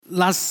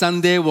last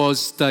Sunday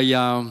was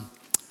the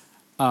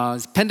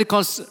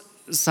Pentecost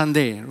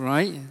Sunday,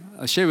 right?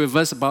 I shared with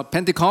us about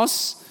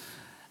Pentecost.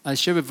 I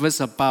shared with us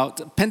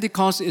about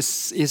Pentecost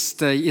is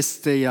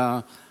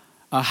the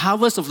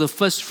harvest of the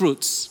first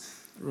fruits,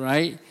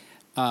 right?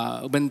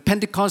 When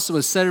Pentecost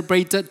was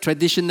celebrated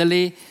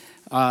traditionally,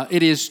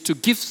 it is to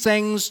give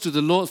thanks to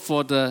the Lord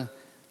for the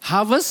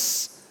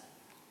harvest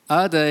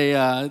of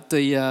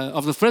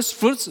the first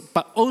fruits,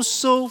 but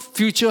also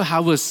future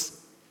harvest,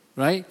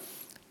 right?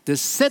 They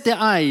set their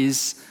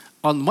eyes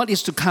on what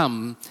is to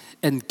come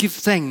and give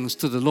thanks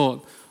to the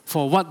Lord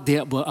for what they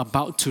were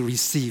about to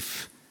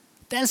receive.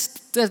 That's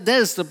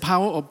the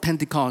power of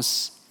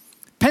Pentecost.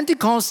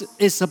 Pentecost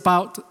is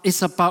about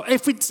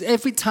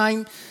every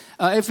time,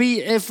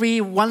 every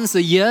once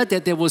a year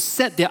that they will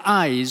set their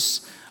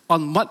eyes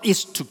on what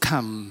is to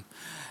come.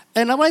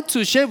 And I want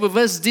to share with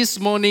us this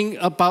morning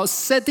about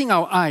setting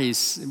our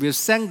eyes. We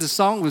sang the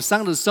song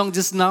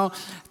just now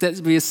that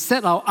we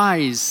set our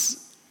eyes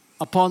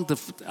upon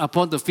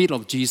the feet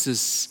of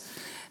Jesus.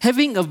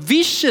 Having a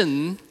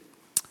vision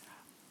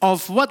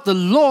of what the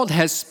Lord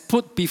has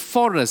put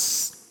before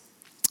us.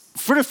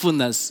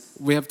 Fruitfulness.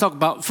 We have talked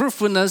about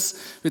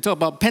fruitfulness. We talk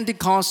about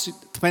Pentecost.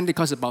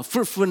 Pentecost is about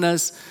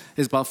fruitfulness.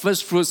 It's about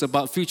first fruits,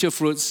 about future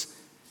fruits.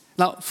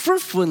 Now,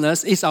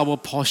 fruitfulness is our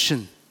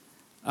portion.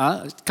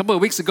 A couple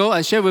of weeks ago,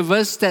 I shared with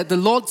us that the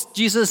Lord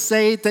Jesus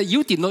said that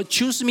you did not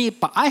choose me,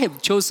 but I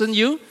have chosen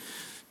you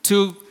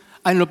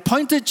and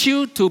appointed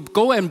you to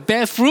go and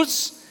bear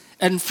fruits,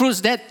 and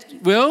fruits that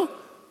will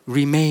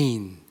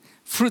remain,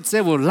 fruits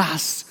that will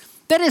last.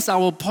 That is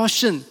our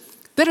portion.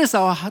 That is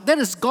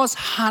God's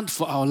heart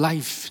for our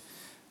life.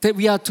 That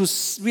we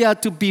are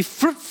to be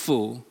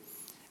fruitful,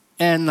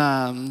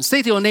 and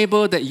say to your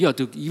neighbor that you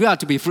are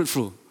to be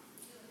fruitful.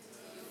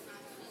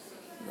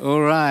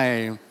 All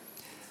right.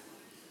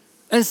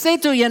 And say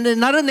to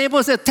another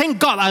neighbor, say, thank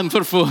God I'm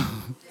fruitful.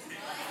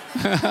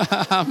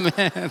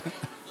 Amen.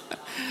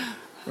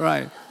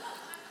 Right.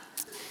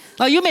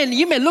 Now you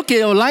may look at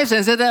your lives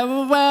and say that,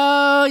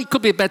 well, it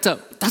could be better.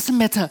 Doesn't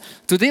matter.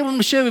 Today I want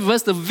to share with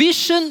us the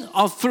vision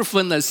of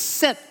fruitfulness.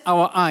 Set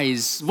our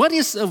eyes. What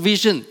is a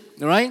vision?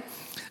 Right?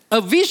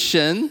 A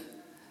vision,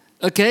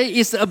 okay,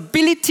 is the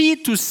ability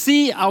to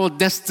see our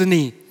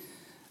destiny.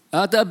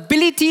 The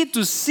ability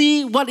to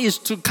see what is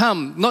to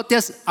come. Not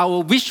just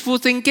our wishful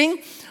thinking,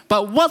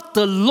 but what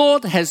the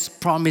Lord has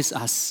promised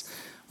us.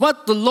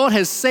 What the Lord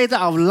has said that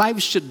our life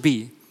should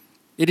be.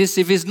 It is,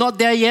 if it's not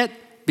there yet,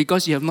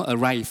 because you have not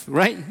arrived,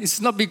 right? It's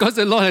not because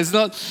the Lord has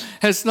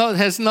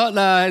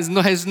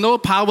no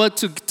power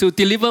to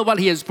deliver what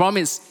He has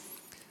promised.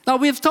 Now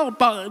we've talked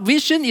about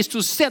vision is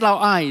to set our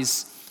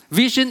eyes.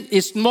 Vision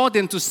is more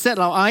than to set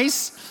our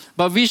eyes,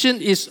 but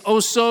vision is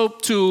also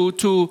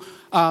to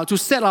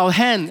set our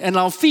hand and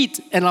our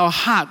feet and our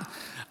heart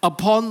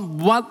upon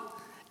what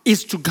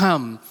is to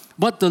come,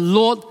 what the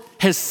Lord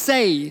has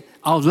said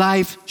our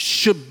life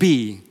should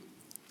be.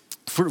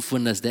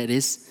 Fruitfulness, that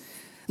is.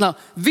 Now,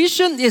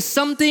 vision is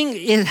something,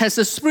 it has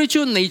a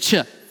spiritual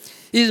nature.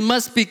 It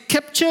must be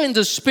captured in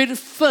the spirit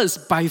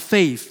first by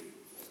faith.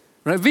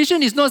 Right?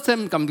 Vision is not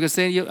something,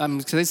 I'm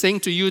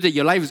saying to you that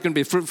your life is going to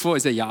be fruitful. I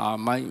say,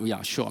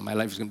 sure, my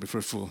life is going to be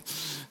fruitful.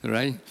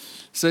 Right?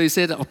 So you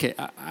say that, okay,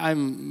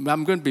 I'm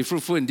going to be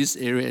fruitful in this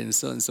area and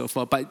so on and so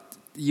forth. But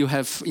you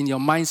have, in your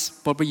minds,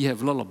 probably you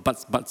have a lot of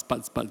buts.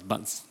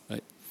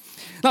 Right?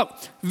 Now,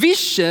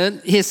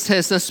 vision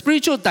has a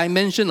spiritual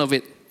dimension of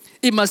it.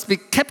 It must be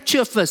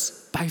captured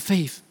first by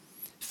faith.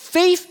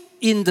 Faith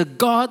in the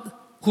God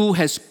who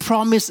has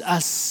promised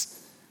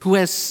us, who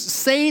has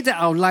said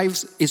that our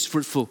lives is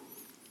fruitful.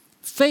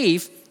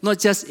 Faith, not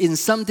just in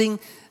something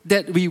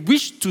that we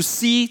wish to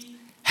see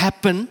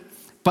happen,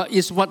 but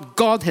is what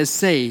God has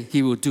said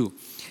He will do.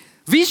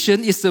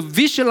 Vision is the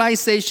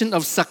visualization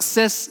of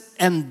success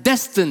and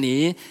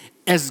destiny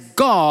as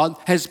God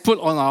has put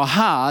on our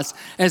hearts,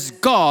 as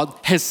God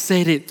has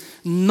said it.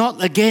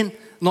 Not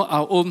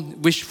our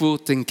own wishful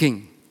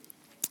thinking.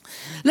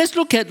 Let's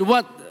look at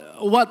a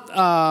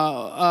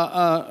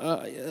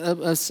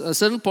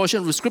certain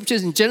portion of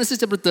scriptures in Genesis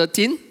chapter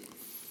 13.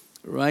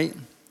 Right?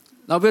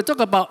 Now we'll talk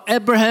about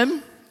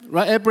Abraham.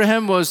 Right?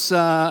 Abraham was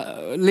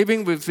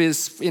living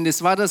in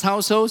his father's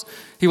household.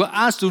 He was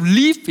asked to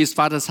leave his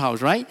father's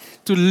house, right?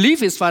 To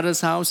leave his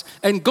father's house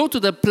and go to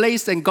the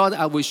place that God,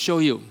 I will show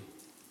you.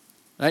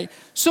 Right?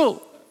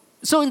 So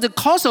in the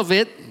course of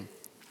it,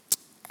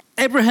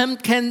 Abraham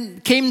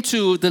came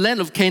to the land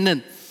of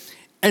Canaan.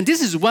 And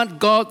this is what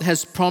God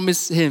has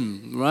promised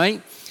him,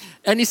 right?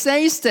 And He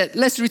says that,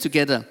 let's read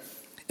together.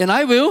 And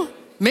I will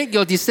make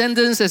your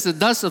descendants as the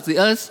dust of the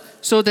earth,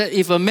 so that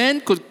if a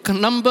man could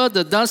number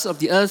the dust of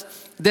the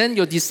earth, then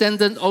your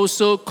descendant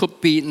also could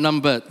be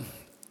numbered.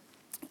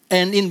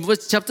 And in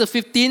chapter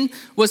 15,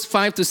 verse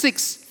 5 to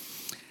 6.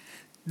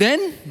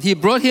 Then He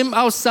brought him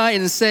outside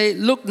and said,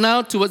 look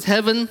now towards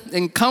heaven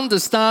and count the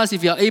stars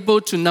if you are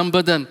able to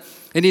number them.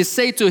 And He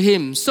said to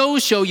him, so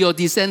shall your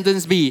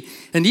descendants be.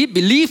 And he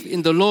believed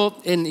in the Lord,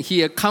 and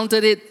He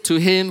accounted it to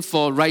him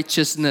for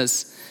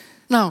righteousness.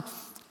 Now,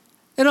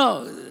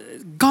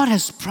 God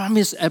has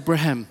promised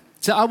Abraham,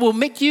 so I will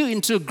make you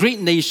into great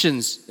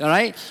nations, all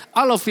right?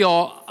 All of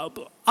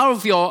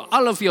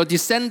your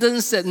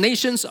descendants,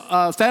 nations,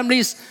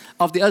 families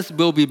of the earth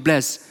will be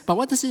blessed. But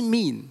what does it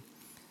mean?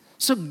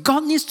 So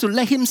God needs to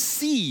let him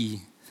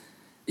see.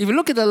 If you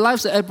look at the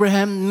lives of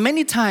Abraham,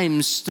 many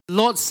times the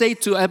Lord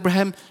said to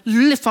Abraham,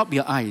 lift up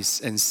your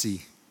eyes and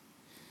see.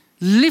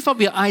 Lift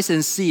up your eyes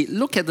and see.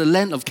 Look at the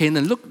land of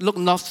Canaan. Look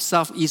north,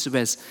 south, east,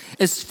 west.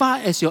 As far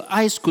as your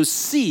eyes could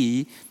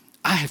see,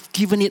 I have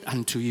given it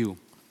unto you.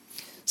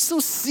 So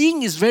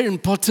seeing is very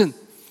important.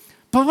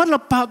 But what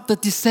about the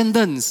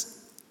descendants?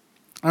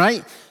 All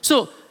right?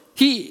 So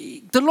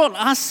the Lord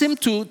asked him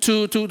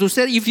to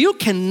say, if you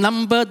can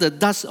number the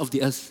dust of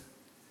the earth,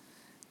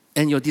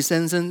 and your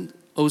descendants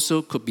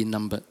also could be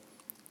numbered.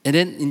 And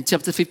then in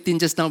chapter 15,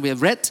 just now we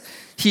have read,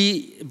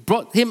 he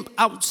brought him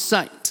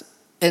outside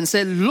and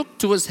said, look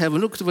towards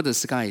heaven, look towards the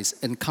skies,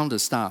 and count the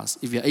stars,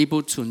 if you're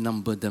able to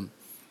number them.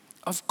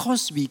 Of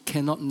course, we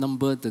cannot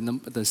number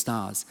the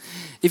stars.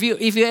 If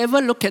you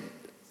ever look at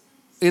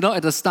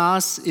the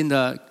stars in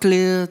the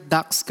clear,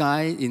 dark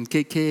sky in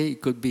KK,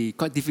 it could be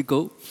quite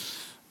difficult,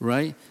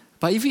 right?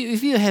 But if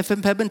you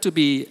happen to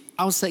be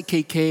outside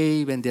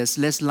KK when there's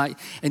less light,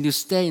 and you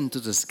stare into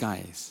the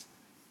skies,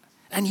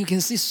 and you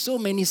can see so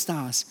many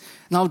stars.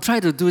 Now, I'll try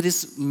to do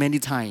this many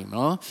times.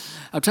 I'll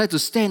try to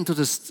stare into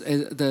the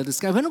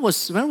sky. When I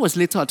was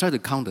little, I tried to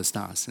count the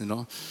stars.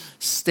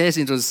 Stares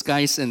into the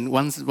skies, and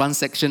one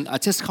section. I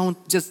just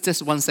count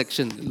just one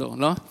section.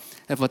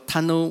 Have a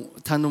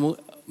tunnel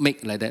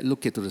make like that.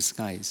 Look into the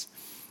skies,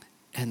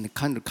 and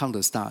count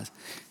the stars.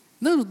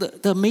 No,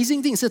 the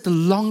amazing thing is that the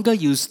longer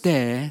you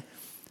stare,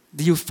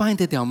 you find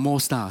that there are more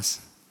stars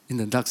in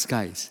the dark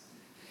skies.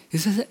 He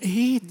says,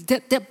 hey,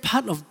 that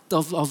part of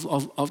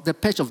the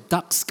patch of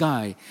dark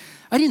sky,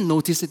 I didn't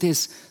notice that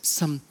there's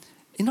some,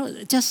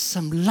 just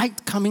some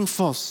light coming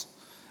forth.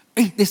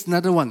 Hey, there's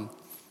another one.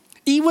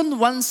 Even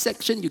one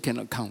section you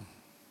cannot count.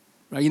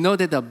 Right? You know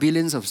that there are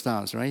billions of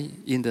stars, right,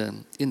 in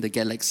the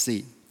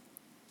galaxy.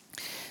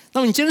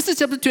 Now in Genesis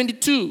chapter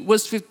 22,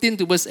 verse 15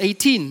 to verse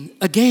 18,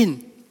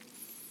 again,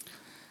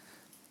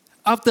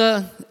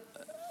 after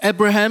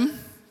Abraham,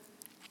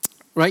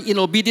 right, in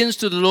obedience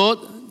to the Lord,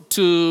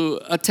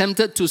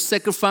 attempted to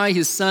sacrifice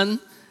his son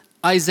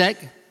Isaac,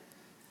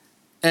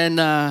 and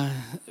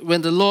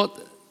when the Lord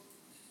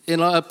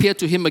appeared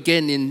to him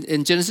again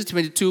in Genesis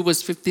 22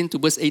 verse 15 to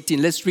verse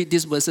 18, let's read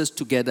these verses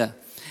together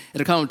at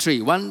the count of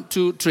 3. 1,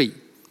 2, 3.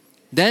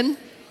 Then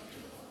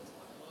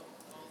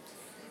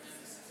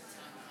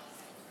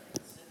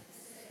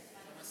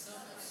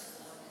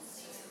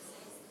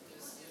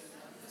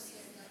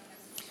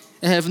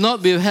I have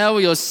not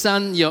withheld your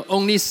son, your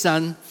only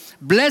son.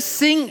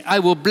 Blessing, I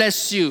will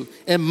bless you,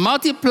 and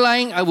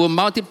multiplying, I will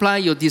multiply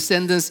your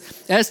descendants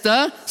as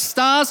the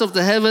stars of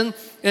the heaven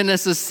and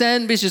as the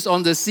sand which is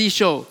on the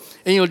seashore.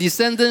 And your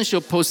descendants shall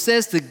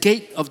possess the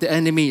gate of the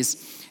enemies.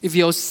 If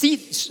your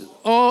seed,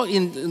 all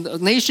in the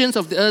nations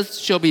of the earth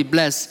shall be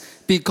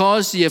blessed,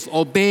 because you have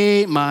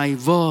obeyed my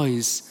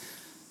voice.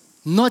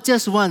 Not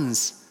just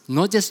once,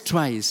 not just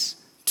twice,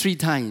 3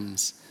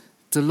 times.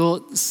 The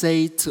Lord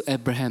said to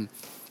Abraham,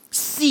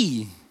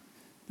 see,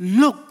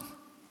 look,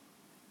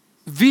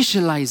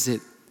 visualize it.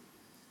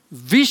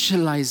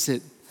 Visualize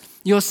it.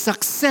 Your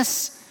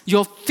success,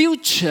 your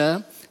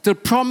future, the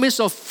promise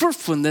of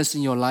fruitfulness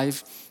in your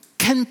life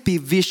can be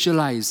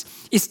visualized.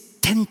 It's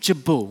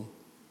tangible.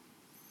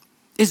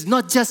 It's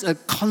not just a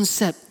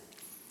concept.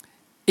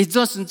 It's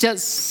not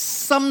just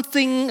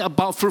something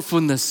about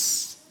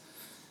fruitfulness.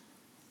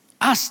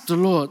 Ask the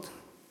Lord,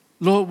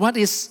 what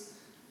is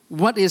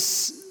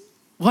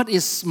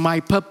my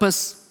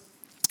purpose?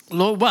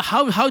 Lord,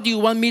 how do you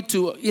want me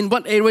to, in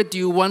what area do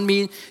you want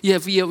me, you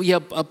have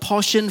a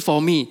portion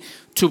for me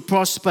to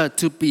prosper,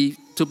 to be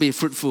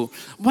fruitful.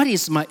 What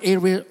is my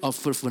area of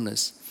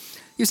fruitfulness?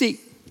 You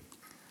see,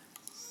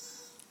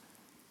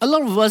 a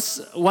lot of us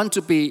want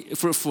to be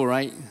fruitful,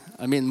 right?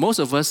 I mean, most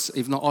of us,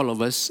 if not all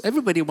of us,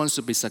 everybody wants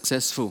to be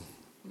successful,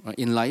 right,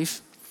 in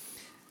life.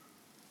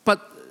 But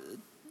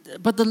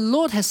the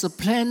Lord has a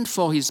plan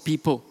for His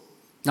people.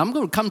 Now, I'm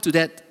going to come to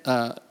that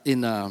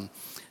in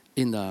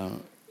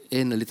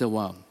a little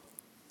while.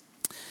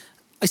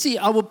 I see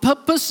the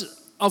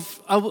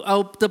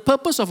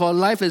purpose of our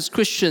life as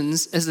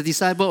Christians, as a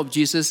disciple of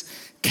Jesus,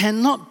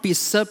 cannot be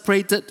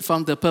separated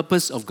from the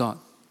purpose of God.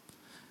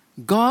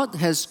 God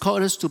has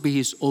called us to be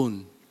His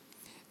own.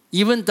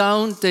 Even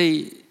down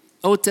the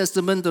Old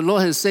Testament, the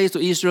Lord has said to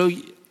Israel,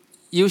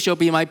 you shall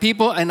be my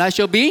people and I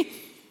shall be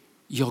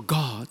your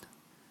God.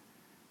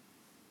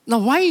 Now,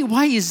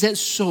 why is that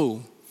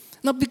so?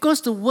 Now,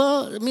 because the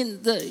world,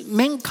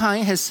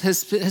 mankind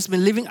has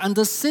been living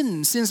under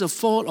sin since the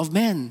fall of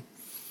man.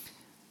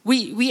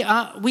 We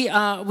are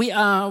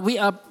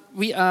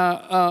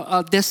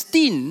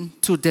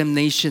destined to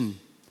damnation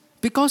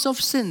because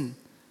of sin.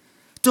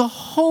 The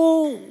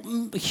whole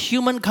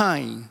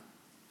humankind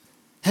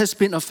has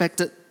been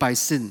affected by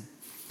sin,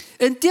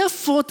 and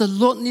therefore the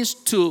Lord needs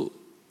to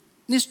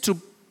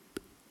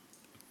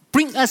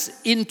bring us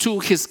into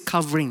His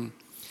covering.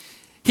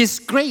 His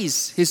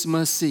grace, His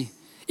mercy,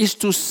 is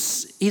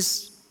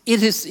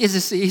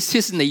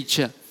His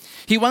nature.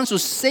 He wants to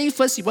save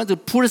us. He wants to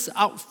pull us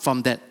out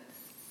from that.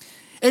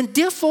 And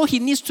therefore, He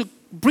needs to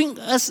bring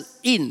us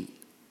in,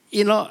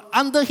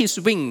 under His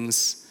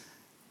wings.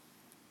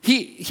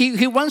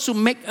 He wants to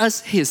make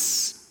us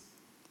His.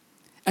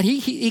 And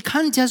He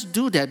can't just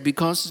do that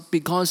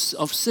because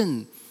of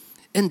sin.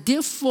 And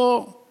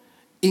therefore,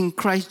 in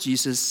Christ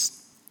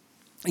Jesus,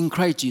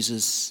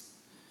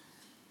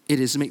 it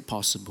is made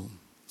possible.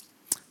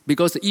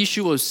 Because the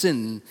issue of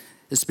sin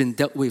has been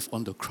dealt with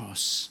on the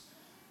cross.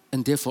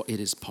 And therefore, it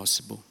is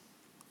possible.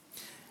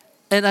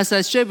 And as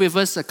I shared with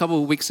us a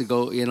couple of weeks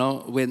ago,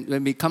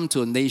 when we come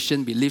to a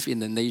nation, we live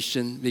in a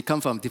nation, we come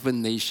from a different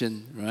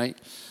nation, right?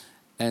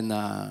 And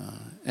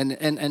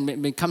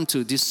when we come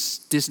to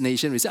this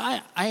nation, we say,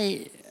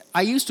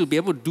 I used to be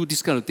able to do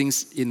these kind of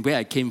things in where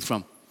I came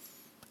from.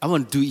 I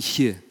want to do it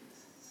here.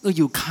 No,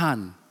 you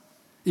can't.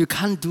 You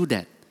can't do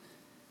that.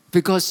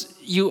 Because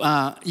you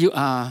are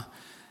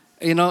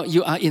in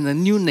a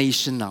new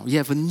nation now. You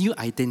have a new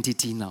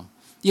identity now.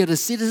 You are the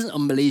citizen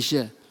of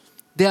Malaysia.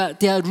 There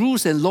are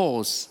rules and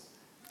laws.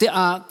 There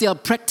are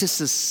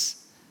practices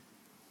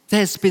that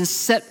has been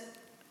set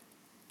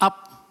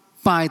up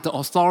by the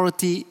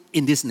authority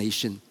in this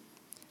nation.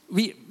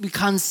 We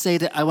can't say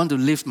that I want to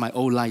live my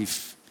own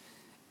life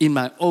in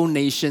my own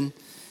nation,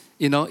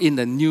 in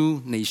the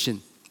new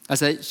nation.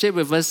 As I shared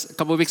with us a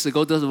couple of weeks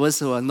ago, those of us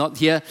who are not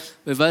here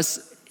with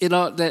us,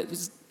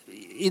 that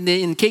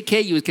in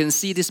KK you can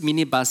see these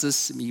mini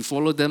buses. You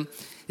follow them.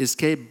 It's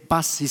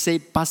bus. He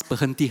said bus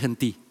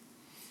berhenti.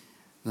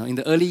 Now, in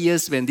the early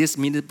years when these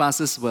mini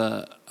buses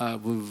were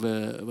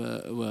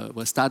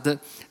started,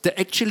 they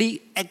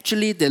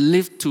actually they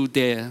lived to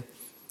their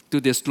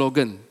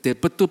slogan. They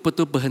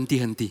betul-betul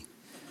berhenti.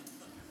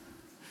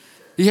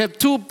 You have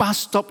 2 bus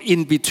stops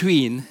in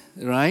between,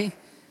 right?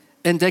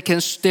 And they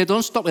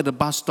don't stop at the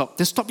bus stop.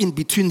 They stop in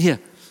between here.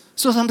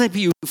 So sometimes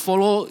you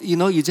follow,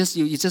 you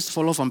just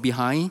follow from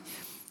behind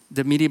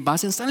the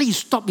minibus, and suddenly you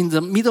stop in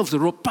the middle of the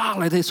road,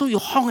 like that. So you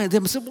honk at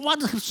them and say,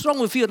 "What is wrong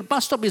with you? The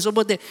bus stop is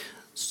over there."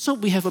 So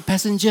we have a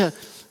passenger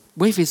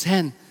wave his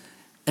hand,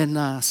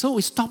 and so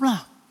we stop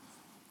lah.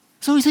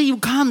 So we say, "You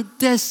can't.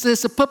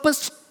 There's a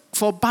purpose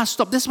for bus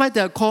stop. That's why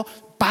they are called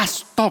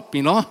bus stop.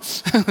 When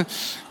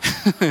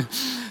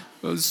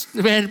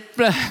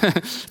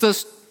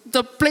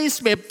the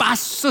place where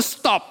buses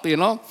stop. They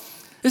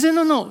say,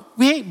 no.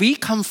 Where we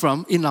come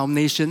from in our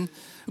nation,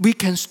 we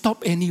can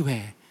stop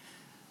anywhere.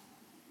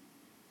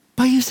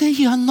 But you say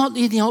you are not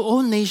in your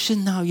own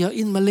nation now. You are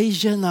in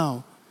Malaysia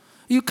now.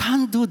 You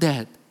can't do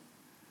that.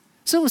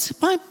 So it's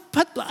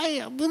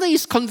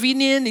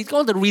convenient. It's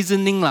all the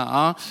reasoning,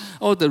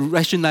 all the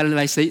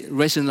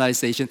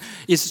rationalization.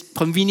 It's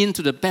convenient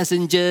to the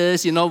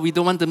passengers. We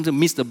don't want them to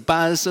miss the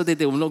bus so that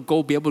they will not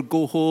be able to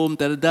go home,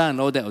 and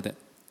all that.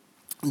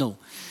 No,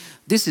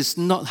 this is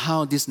not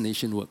how this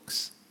nation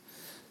works.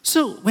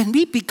 So when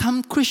we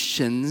become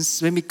Christians,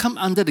 when we come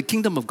under the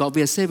kingdom of God,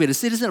 we are saying we're the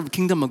citizen of the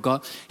kingdom of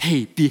God.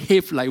 Hey,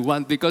 behave like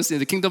one, because in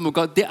the kingdom of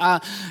God there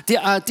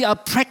are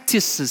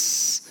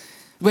practices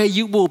where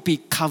you will be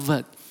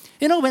covered.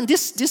 When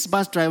this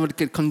bus driver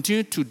can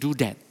continue to do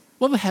that,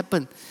 what will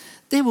happen?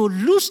 They will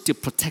lose their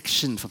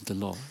protection from the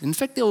law. In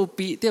fact, they will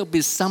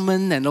be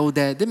summoned and all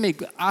that. They may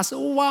ask,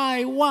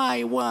 why?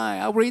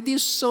 I already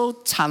so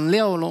惨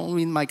了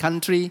in my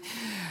country.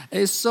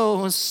 It's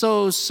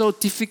so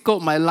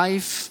difficult, my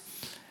life.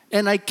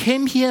 And I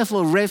came here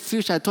for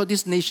refuge. I thought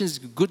this nation is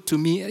good to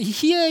me.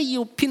 Here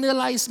you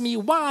penalize me.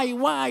 Why,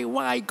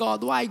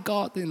 God? Why,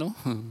 God?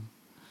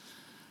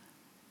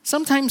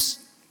 Sometimes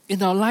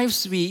in our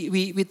lives,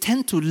 we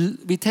tend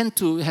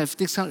to have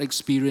this kind of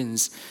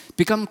experience.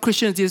 Become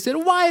Christians, you say,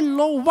 why,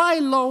 Lord?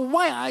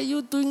 Why are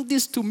you doing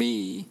this to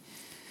me?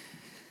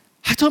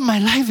 I thought my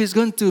life is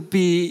going to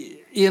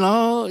be,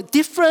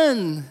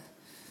 different.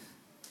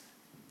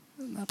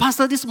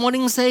 Pastor this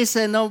morning says,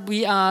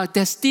 we are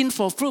destined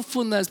for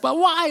fruitfulness. But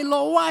why,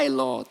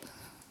 Lord?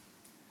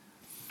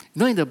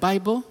 In the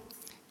Bible,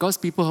 God's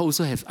people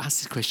also have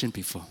asked this question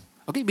before.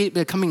 Okay,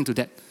 we're coming to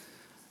that.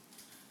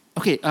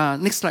 Okay,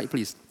 next slide,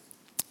 please.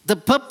 The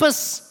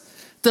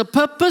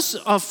purpose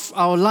of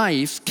our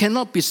life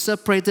cannot be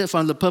separated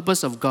from the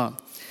purpose of God.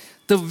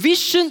 The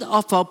vision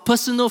of our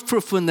personal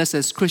fruitfulness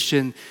as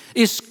Christian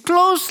is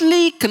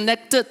closely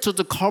connected to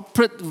the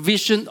corporate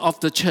vision of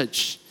the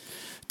church.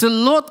 The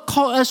Lord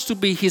called us to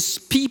be His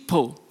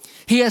people.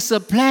 He has a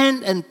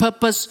plan and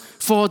purpose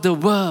for the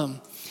world.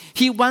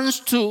 He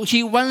wants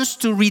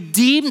to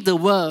redeem the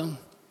world.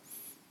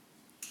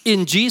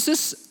 In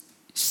Jesus,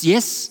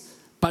 yes,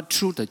 but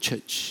through the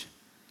church.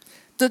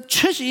 The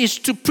church is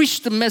to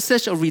preach the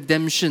message of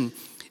redemption,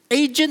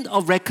 agent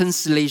of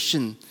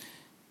reconciliation,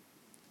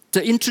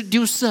 the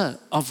introducer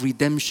of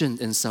redemption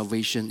and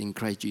salvation in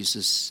Christ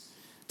Jesus.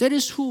 That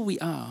is who we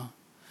are.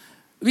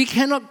 We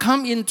cannot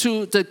come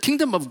into the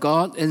kingdom of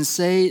God and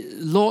say,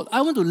 Lord,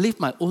 I want to live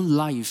my own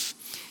life.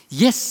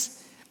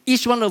 Yes,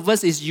 each one of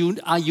us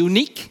are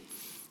unique.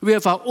 We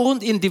have our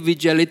own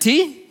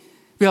individuality.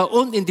 with our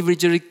own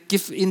individual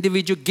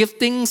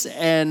giftings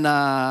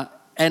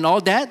and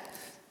all that.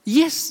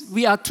 Yes,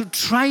 we are to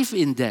thrive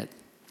in that.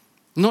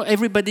 Not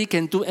everybody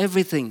can do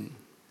everything.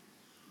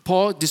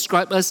 Paul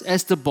described us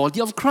as the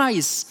body of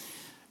Christ.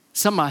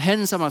 Some are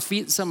hands, some are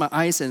feet, some are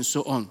eyes, and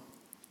so on.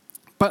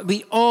 But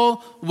we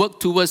all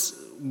work towards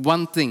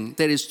one thing,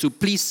 that is to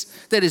please,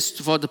 that is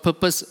for the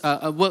purpose,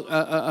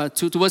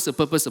 towards the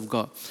purpose of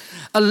God.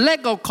 A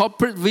lack of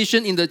corporate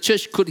vision in the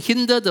church could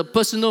hinder the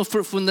personal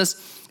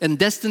fruitfulness and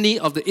destiny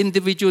of the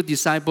individual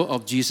disciple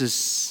of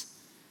Jesus.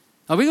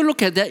 Now we will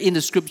look at that in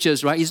the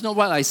scriptures, right? It's not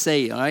what I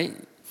say, right?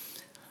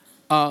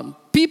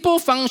 People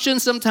function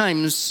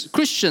sometimes,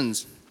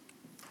 Christians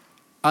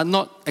are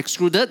not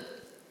excluded,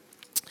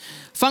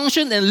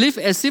 function and live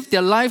as if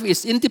their life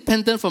is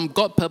independent from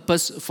God's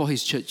purpose for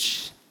His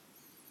church.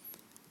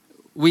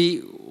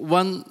 We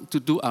want to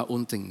do our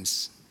own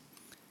things.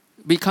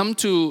 We come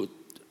to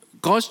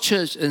God's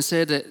church and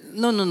say that,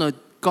 no,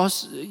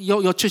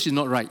 your church is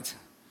not right.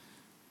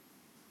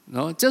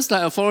 No, just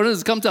like a foreigner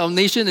come to our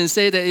nation and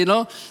say that,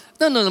 no,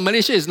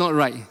 Malaysia is not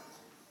right.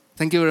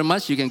 Thank you very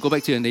much, you can go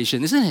back to your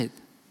nation, isn't it?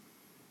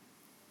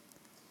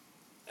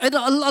 And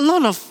a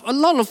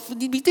lot of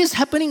this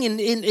happening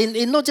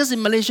in not just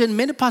in Malaysia, in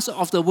many parts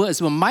of the world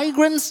as well.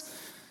 Migrants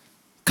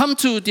come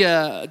to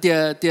their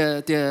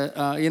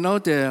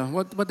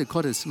what they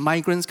call this?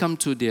 Migrants come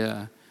to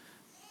their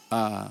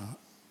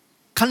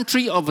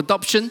country of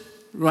adoption,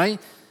 right?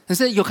 And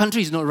say, your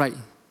country is not right.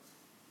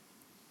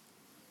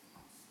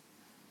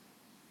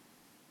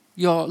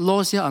 Your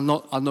laws here are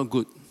not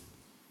good.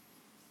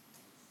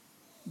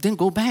 Then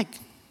go back.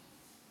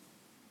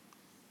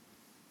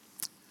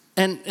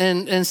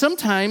 And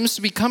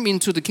sometimes we come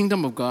into the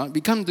kingdom of God,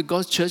 we come to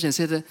God's church and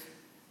say that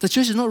the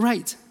church is not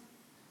right.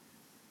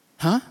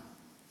 Huh?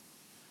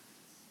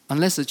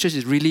 Unless the church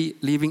is really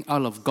living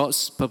out of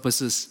God's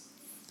purposes.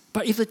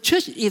 But if the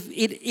church, if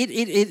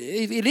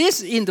it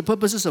is in the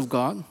purposes of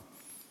God,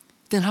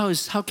 then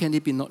how can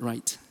it be not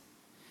right?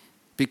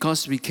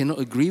 Because we cannot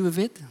agree with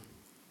it?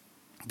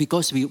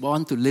 Because we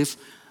want to live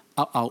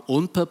out our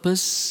own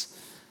purpose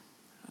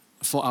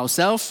for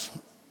ourselves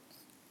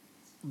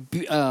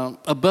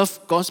above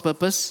God's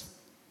purpose?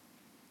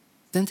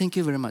 Then thank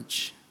you very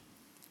much.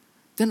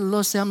 Then the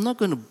Lord said, I'm not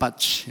going to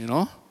budge, I'm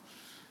not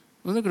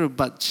going to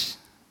budge.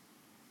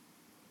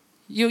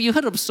 You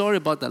heard a story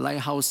about the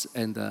lighthouse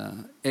and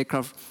the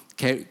aircraft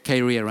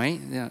carrier, right?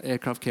 Yeah,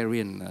 aircraft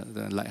carrier and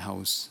the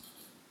lighthouse.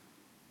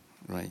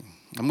 Right.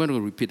 I'm going to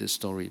repeat the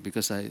story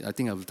because I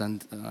think I've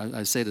done,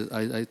 I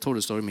told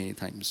the story many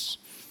times.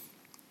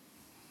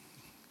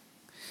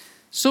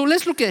 So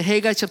let's look at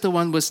Haggai chapter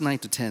 1, verse 9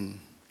 to 10.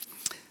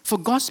 For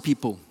God's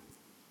people,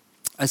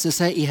 as I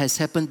say, it has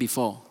happened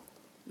before,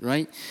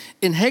 right?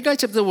 In Haggai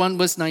chapter 1,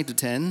 verse 9 to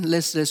 10,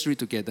 let's read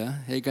together.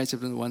 Haggai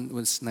chapter 1,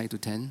 verse 9 to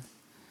 10.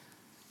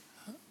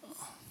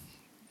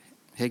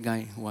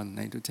 Haggai 1,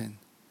 9 to 10.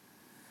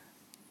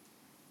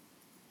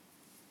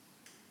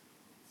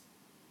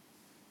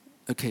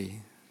 Okay.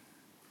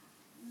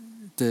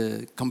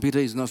 The computer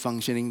is not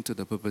functioning to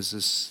the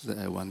purposes that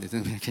I wanted.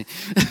 Okay.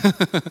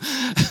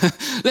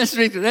 Let's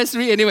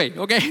read anyway,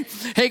 okay?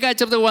 Haggai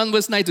chapter 1,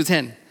 verse 9 to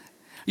 10.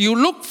 You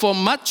looked for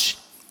much,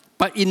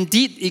 but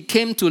indeed it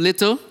came to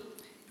little.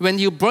 When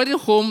you brought it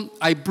home,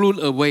 I blew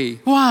it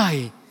away.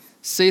 Why?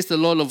 Says the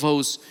Lord of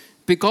hosts.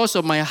 Because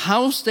of my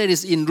house that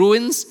is in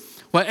ruins,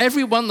 while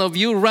every one of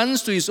you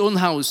runs to his own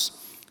house.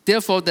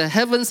 Therefore the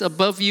heavens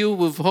above you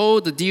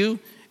withhold the dew,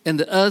 and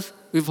the earth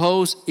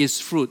withholds its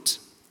fruit.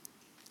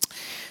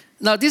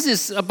 Now this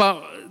is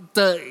about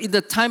in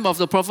the time of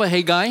the prophet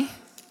Haggai,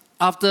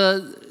 after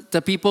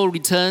the people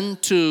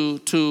returned to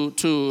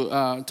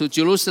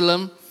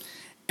Jerusalem,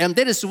 and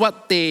that is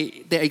what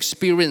they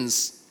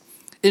experienced.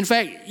 In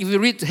fact, if you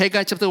read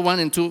Haggai chapter 1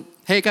 and 2,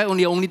 Haggai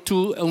only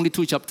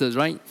two chapters,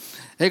 right?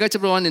 Haggai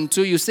chapter 1 and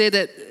 2, you say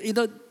that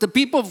the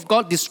people of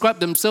God describe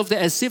themselves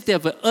as if they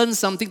have earned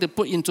something to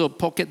put into a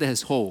pocket that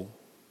has hole.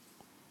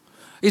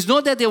 It's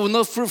not that they were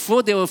not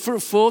fruitful, they were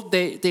fruitful,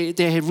 they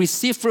have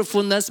received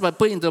fruitfulness but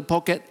put into a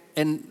pocket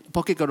and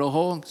pocket got a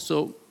hole,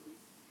 so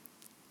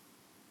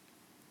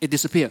it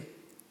disappeared.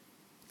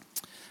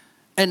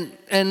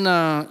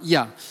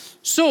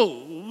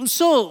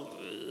 So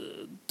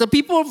the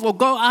people of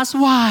God asked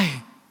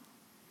why?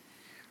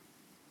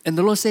 And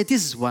the Lord said,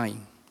 this is why.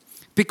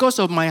 Because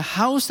of my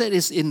house that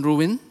is in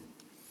ruin,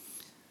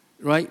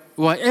 right?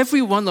 While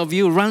every one of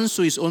you runs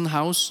to his own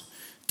house,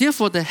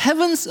 therefore the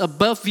heavens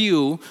above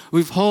you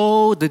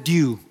withhold the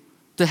dew.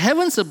 The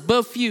heavens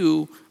above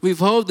you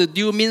withhold the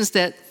dew means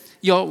that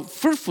your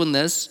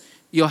fruitfulness,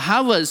 your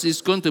harvest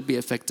is going to be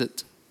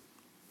affected.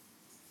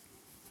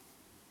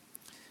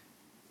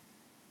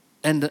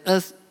 And the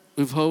earth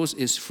withholds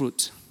its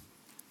fruit.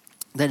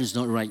 That is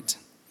not right.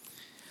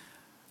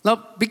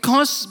 Now,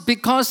 because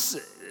when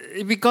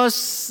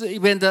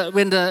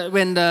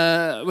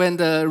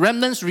the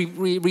remnants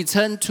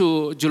returned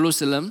to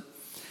Jerusalem,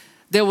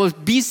 they were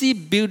busy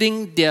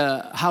building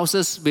their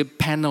houses with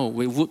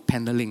wood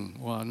paneling.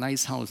 Wow,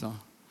 nice house, huh?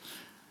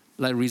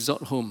 Like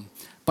resort home.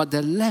 but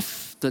they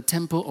left the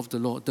temple of the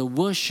Lord, the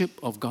worship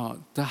of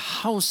God, the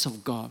house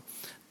of God,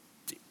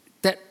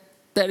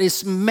 that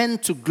is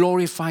meant to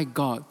glorify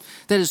God.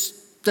 That is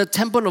the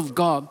temple of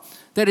God.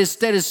 That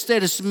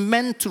is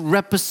meant to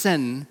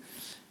represent,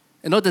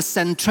 the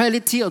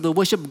centrality of the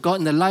worship of God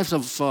in the lives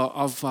of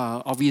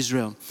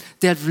Israel.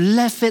 They have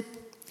left it.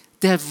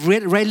 They have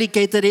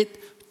relegated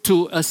it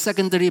to a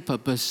secondary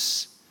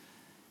purpose.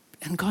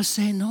 And God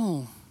said,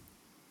 no.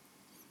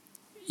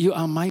 You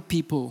are my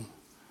people.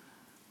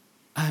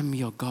 I am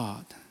your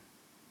God.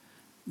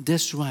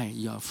 That's why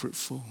you are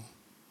fruitful.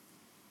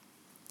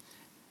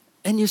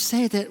 And you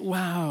say that,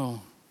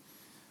 wow,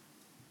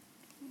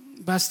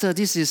 Pastor,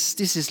 this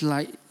is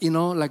like,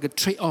 like a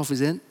trade-off,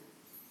 isn't it?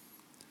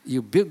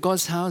 You build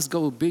God's house, God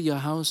will build your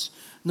house.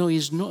 No,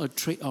 it's not a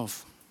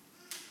trade-off.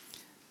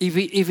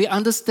 If we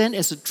understand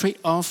as a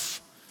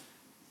trade-off,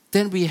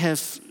 then we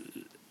have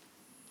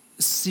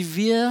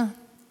severe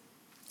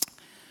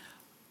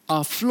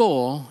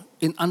flaw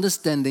in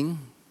understanding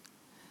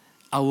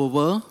our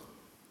world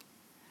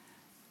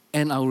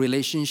and our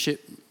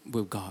relationship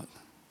with God.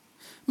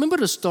 Remember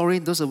the story?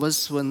 Those of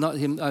us who are not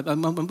him.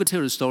 I'm going to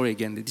tell the story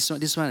again.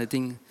 This one, I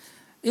think.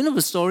 You know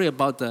the story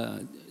about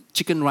the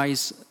chicken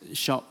rice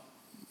shop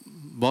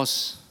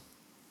boss,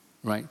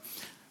 right?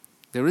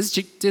 There is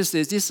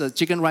this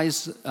chicken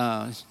rice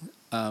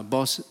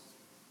boss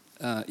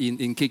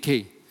in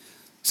KK.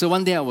 So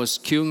one day I was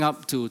queuing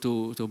up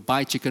to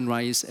buy chicken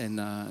rice,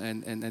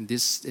 and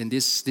this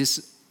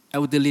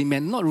elderly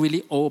man, not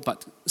really old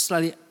but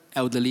slightly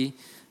elderly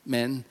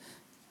man,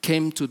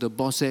 came to the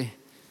boss. Say,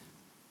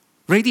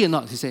 ready or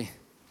not? He say,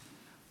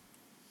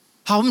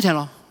 how much?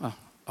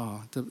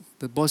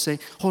 The boss say,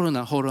 hold on.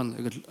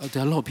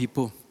 There are a lot of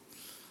people,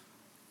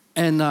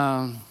 and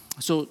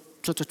so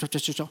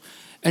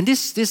and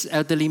this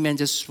elderly man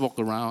just walked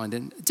around, and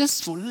then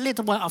just for a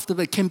little while after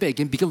that came back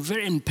again, become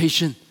very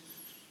impatient.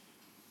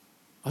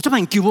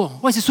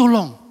 Why is it so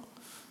long?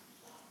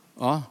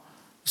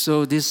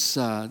 So this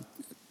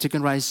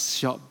chicken rice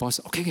shop boss,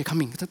 okay,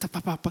 coming,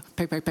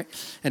 pack,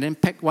 and then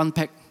one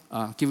pack,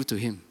 give it to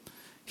him.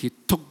 He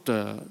took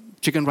the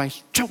chicken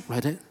rice, choke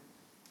like that.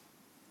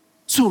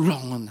 So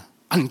long,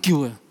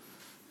 unqueued.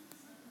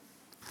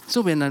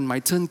 So when my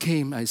turn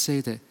came, I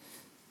say that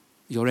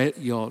your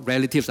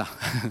relatives I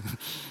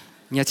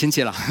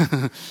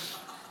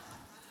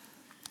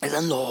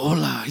said,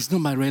 no, it's not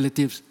my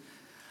relatives.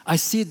 I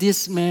see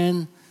this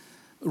man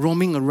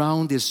roaming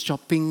around this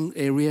shopping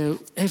area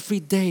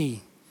every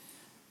day,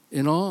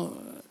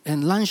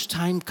 and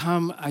lunchtime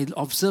come, I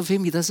observe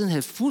him, he doesn't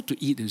have food to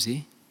eat, you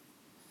see.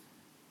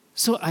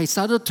 So I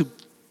started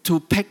to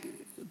pack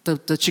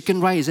the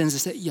chicken rice, and they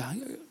said, yeah,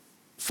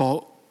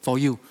 for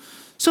you.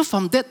 So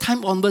from that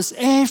time onwards,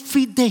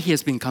 every day he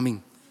has been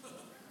coming.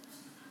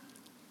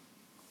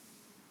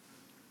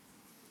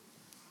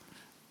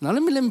 Now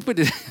let me put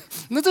it.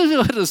 Not to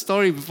hear the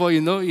story before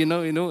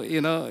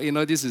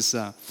this is.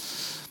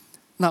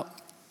 Now,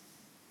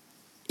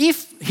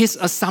 if this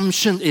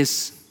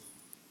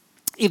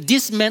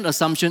man's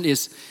assumption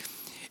is,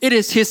 it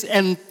is his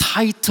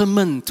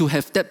entitlement to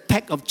have that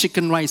pack of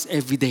chicken rice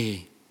every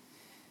day.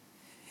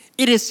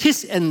 It is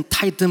his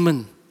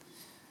entitlement.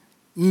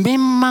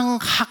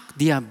 Memang hak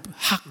dia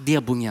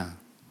punya.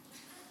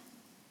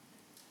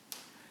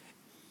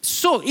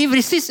 So if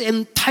it's his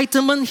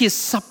entitlement, he's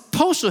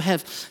supposed to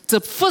have the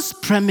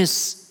first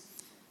premise.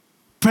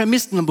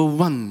 Premise number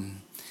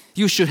one,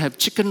 you should have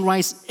chicken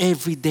rice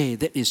every day.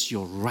 That is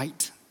your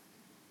right.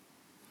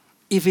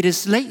 If it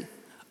is late,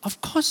 of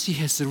course he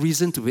has a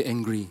reason to be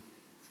angry.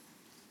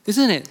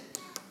 Isn't it?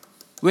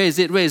 Where is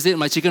it,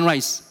 my chicken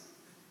rice?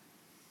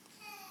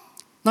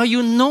 Now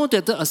you know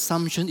that the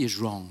assumption is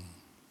wrong.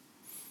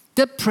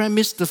 That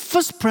premise, the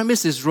first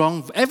premise is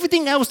wrong.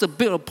 Everything else that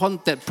built upon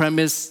that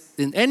premise,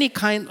 in any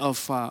kind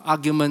of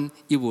argument,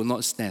 it will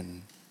not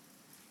stand.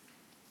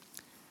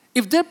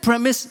 If that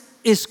premise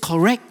is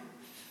correct,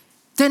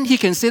 then he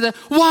can say that,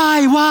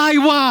 why?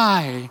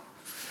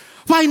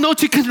 Why no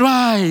chicken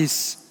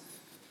rice?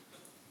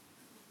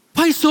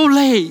 Why so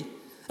late?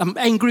 I'm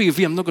angry with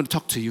you, I'm not going to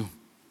talk to you.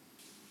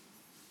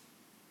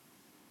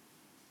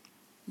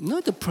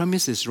 No, the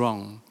premise is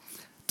wrong.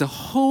 The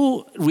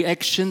whole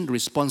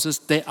responses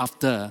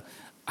thereafter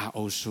are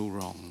also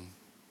wrong.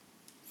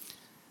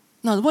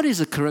 Now, what is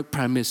the correct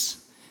premise?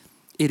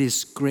 It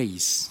is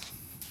grace.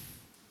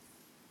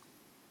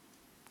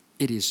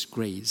 It is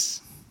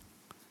grace.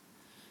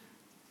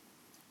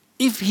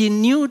 If he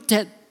knew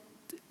that,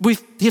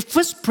 with his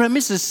first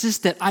premise is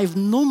that I have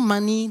no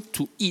money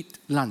to eat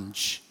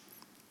lunch,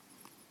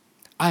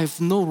 I have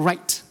no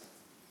right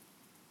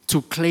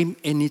to claim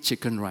any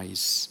chicken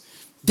rice.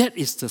 That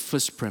is the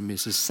first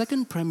premise. The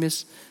second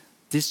premise,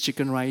 this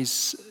chicken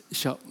rice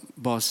shop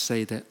boss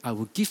say that I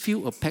will give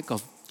you a pack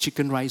of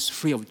chicken rice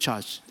free of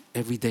charge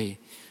every day.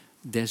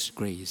 That's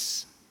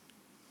grace.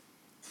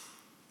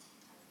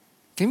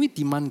 Can we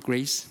demand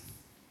grace?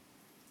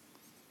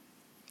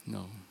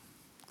 No.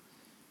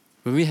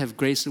 When we have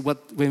grace,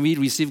 when we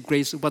receive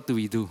grace, what do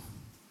we do?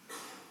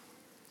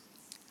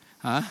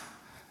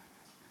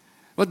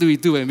 What What do we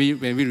do when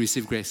we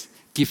receive grace?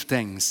 Give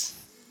thanks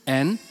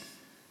and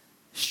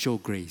show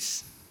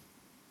grace.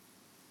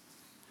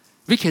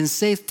 We can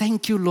say,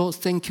 thank you, Lord,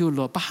 thank you,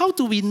 Lord. But how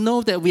do we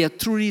know that we are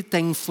truly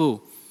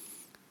thankful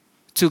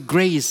to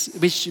grace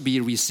which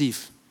we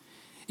receive?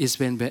 Is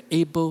when we're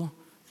able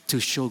to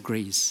show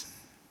grace.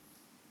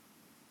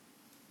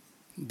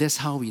 That's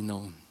how we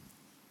know.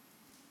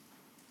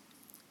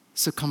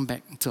 So come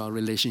back to our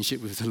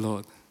relationship with the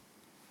Lord.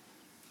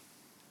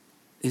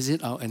 Is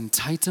it our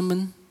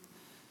entitlement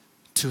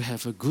to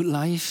have a good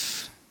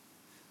life?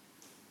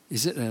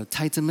 Is it an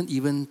entitlement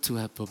even to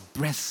have a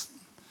breath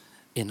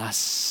in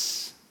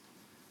us?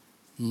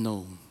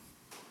 No.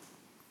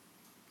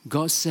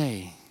 God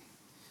say,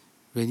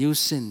 when you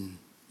sin,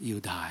 you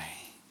die.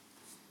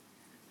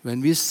 When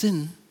we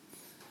sin,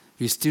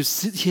 we still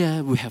sit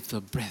here, we have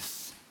the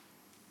breath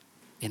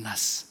in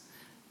us.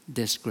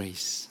 There's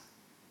grace.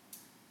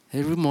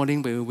 Every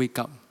morning when you wake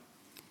up,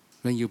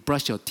 when you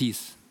brush your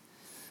teeth,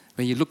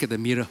 when you look at the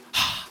mirror,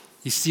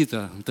 you see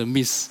the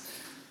mist.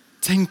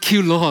 Thank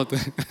you, Lord.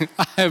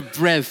 I have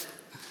breath.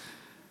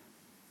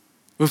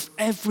 With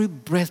every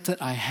breath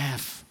that I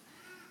have,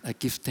 I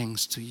give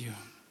thanks to you.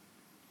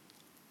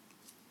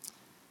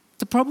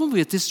 The problem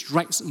with this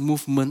rights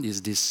movement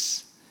is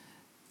this,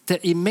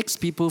 that it makes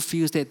people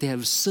feel that they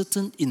have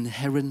certain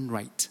inherent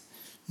right.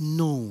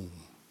 No.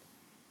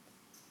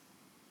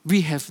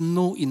 We have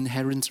no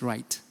inherent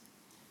right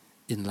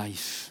in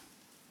life.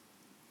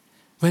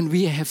 When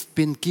we have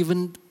been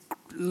given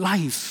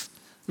life,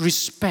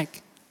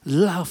 respect,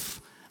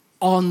 love,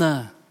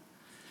 honor,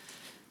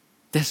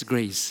 that's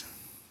grace.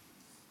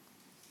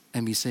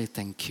 And we say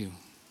thank you.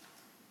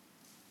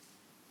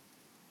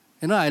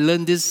 You know, I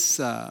learned this,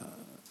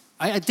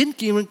 I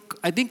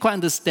didn't quite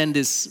understand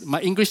this.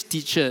 My English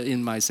teacher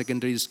in my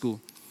secondary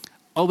school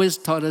always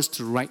taught us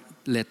to write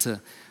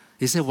letter.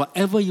 He said,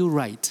 whatever you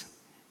write,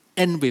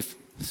 end with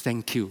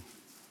thank you.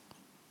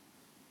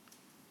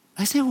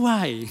 I said,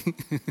 why?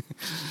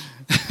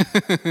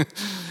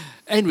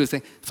 End with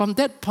thank you. From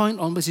that point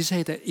onwards, he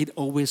said that it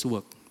always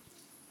worked.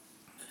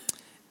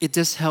 It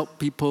just helped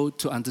people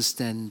to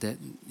understand that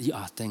you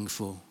are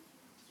thankful.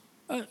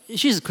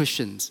 She's a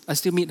Christian. I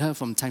still meet her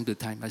from time to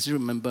time. I still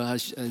remember her,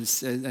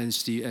 and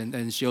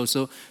she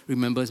also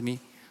remembers me.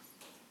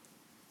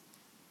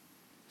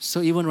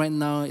 So even right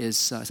now, is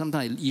sometimes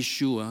I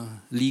issue a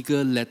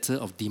legal letter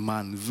of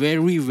demand,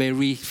 very,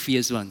 very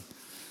fierce one.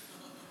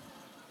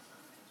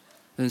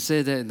 And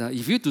say that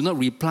if you do not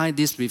reply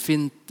this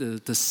within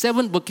the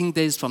 7 working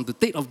days from the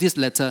date of this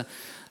letter,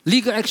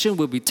 legal action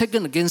will be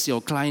taken against your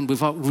client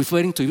without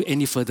referring to you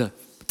any further.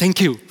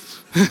 Thank you.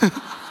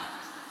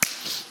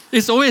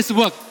 It's always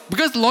worked.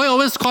 Because the lawyer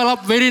always call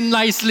up very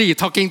nicely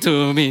talking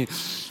to me.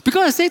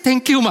 Because I say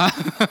thank you, ma.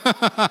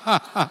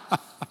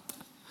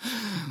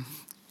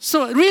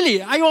 So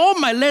really, all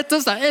my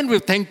letters I end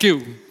with thank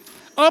you.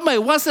 All my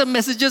WhatsApp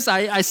messages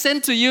I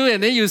send to you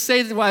and then you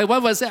say,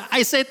 what was it?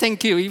 I say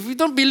thank you. If you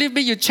don't believe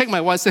me, you check my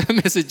WhatsApp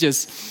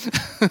messages.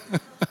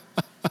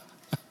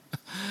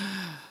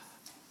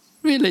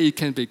 Really, it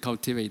can be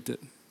cultivated.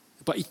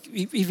 But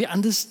if you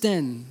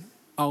understand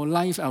our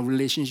life, our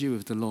relationship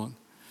with the Lord,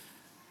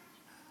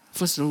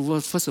 first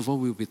of all,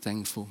 we'll be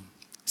thankful.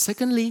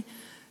 Secondly,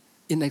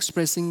 in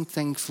expressing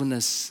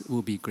thankfulness,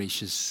 we'll be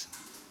gracious.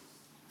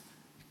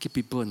 Give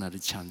people another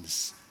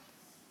chance.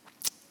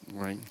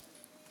 Right?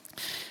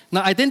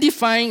 Now,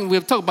 identifying,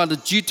 we've talked about the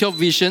G12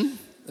 vision,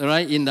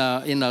 right, in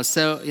our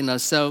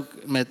cell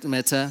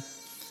matter.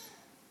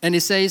 And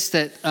it says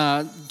that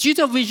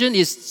G12 vision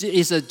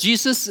is a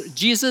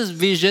Jesus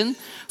vision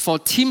for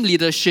team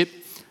leadership,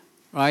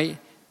 right,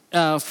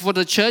 for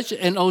the church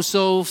and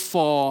also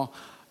for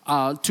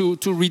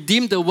to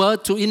redeem the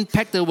world, to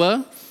impact the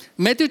world.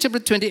 Matthew chapter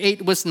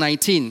 28, verse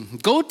 19.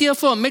 Go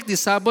therefore and make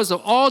disciples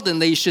of all the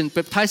nations,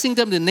 baptizing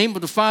them in the name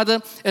of the Father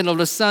and of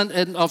the Son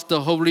and of the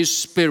Holy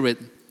Spirit.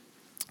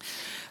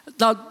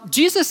 Now,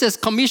 Jesus has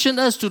commissioned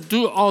us to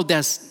do all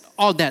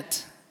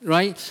that,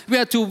 right? We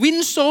are to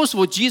win souls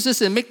for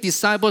Jesus and make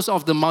disciples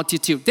of the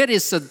multitude. That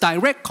is a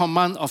direct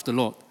command of the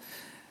Lord.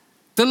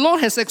 The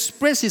Lord has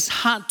expressed His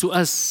heart to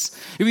us.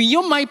 When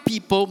you're my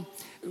people,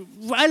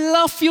 I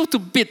love you to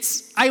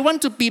bits. I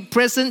want to be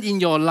present in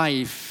your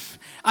life.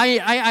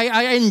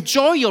 I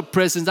enjoy your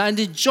presence. I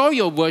enjoy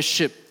your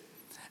worship.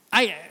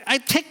 I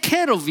take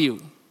care of you.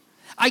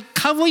 I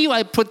cover you.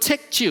 I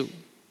protect you.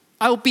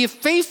 I will be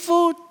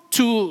faithful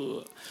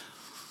to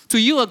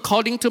you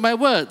according to my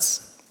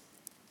words.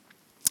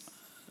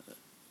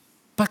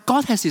 But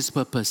God has His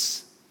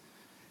purpose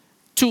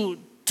to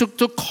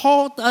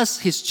call us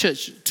His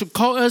church, to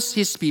call us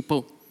His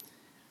people.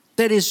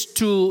 That is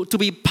to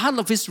be part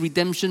of His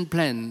redemption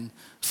plan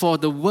for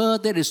the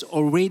world that is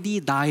already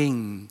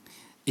dying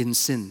in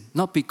sin.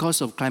 Not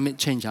because of climate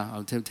change,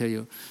 I'll tell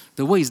you.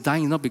 The world is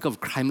dying not because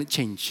of climate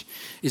change.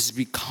 It's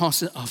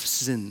because of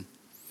sin.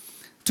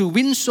 To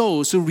win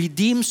souls, to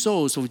redeem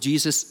souls of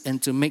Jesus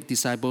and to make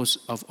disciples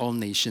of all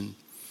nations.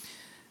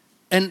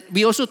 And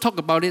we also talked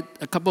about it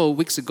a couple of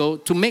weeks ago,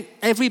 to make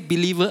every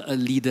believer a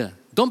leader.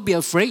 Don't be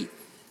afraid.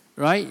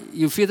 right?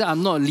 You feel that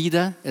I'm not a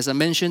leader. As I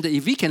mentioned, that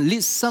if we can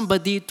lead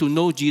somebody to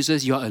know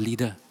Jesus, you are a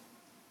leader.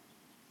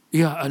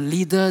 You are a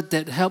leader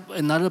that help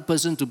another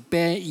person to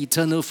bear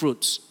eternal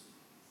fruits.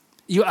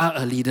 You are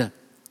a leader.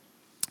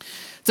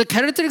 The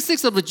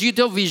characteristics of the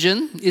G12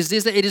 vision is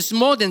this, that it is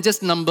more than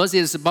just numbers.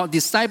 It is about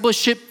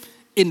discipleship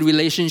in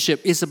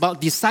relationship. It's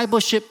about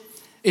discipleship.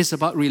 It's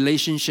about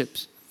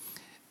relationships.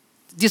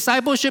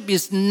 Discipleship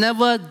is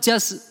never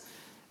just,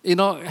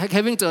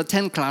 having to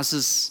attend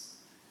classes.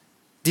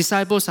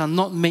 Disciples are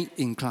not made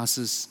in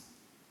classes.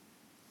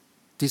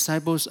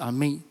 Disciples are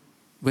made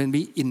when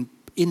we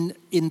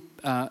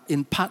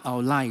impart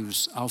our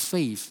lives, our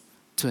faith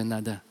to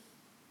another.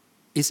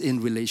 It's in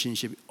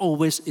relationship,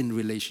 always in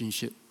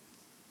relationship.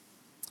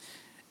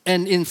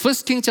 And in 1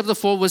 Kings chapter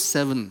 4, verse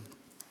 7,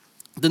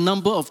 the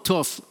number of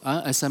 12,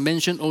 as I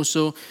mentioned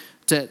also,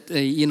 that,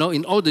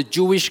 in all the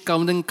Jewish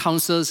governing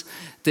councils,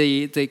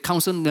 the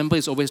council member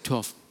is always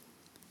 12,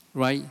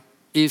 right?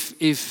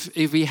 If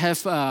we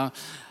have, a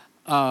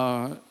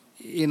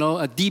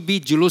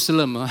DB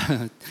Jerusalem,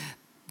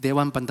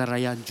 Dewan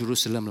Bandaraya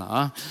Jerusalem,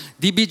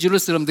 DB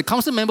Jerusalem, the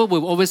council member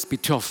will always be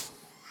 12,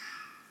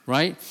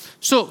 right?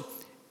 So,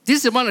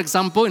 this is one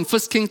example in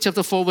 1 Kings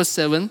chapter 4, verse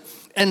 7.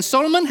 And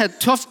Solomon had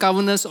 12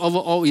 governors over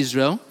all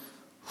Israel,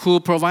 who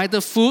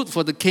provided food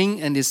for the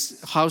king and his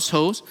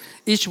household.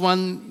 Each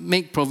one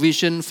make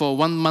provision for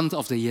 1 month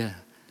of the year,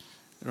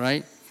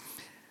 right?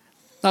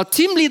 Now,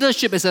 team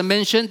leadership, as I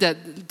mentioned,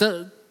 that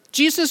the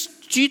Jesus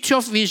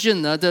G12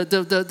 vision,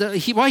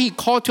 why he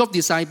called 12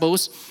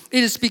 disciples,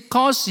 it is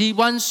because he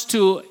wants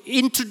to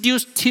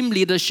introduce team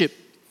leadership,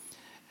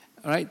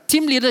 right?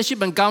 Team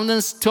leadership and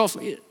governance, 12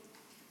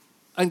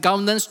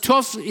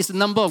 is the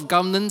number of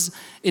governance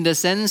in the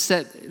sense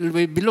that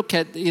we look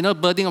at,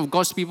 burdening of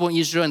God's people in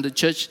Israel and the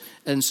church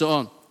and so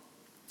on.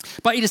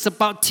 But it is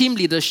about team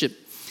leadership.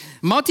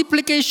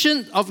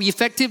 Multiplication of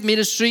effective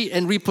ministry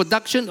and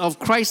reproduction of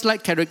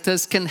Christ-like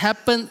characters can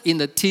happen in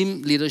the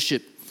team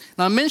leadership.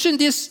 Now, I mentioned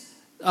this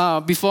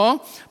before,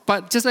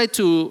 but just like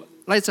to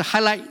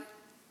highlight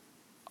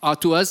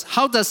to us,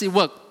 how does it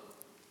work?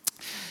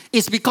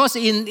 It's because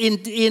in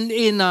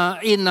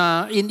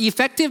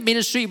effective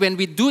ministry, when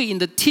we do it in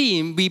the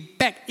team, we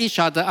back each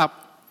other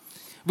up.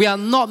 We are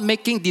not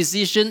making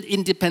decisions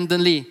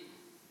independently.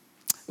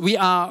 We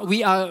can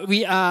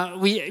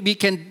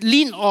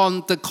lean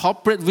on the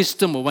corporate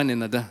wisdom of one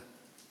another.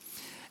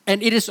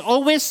 And it is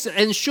always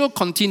ensure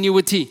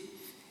continuity.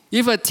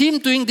 If a team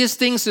doing these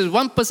things, if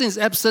one person is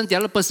absent, the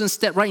other person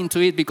step right into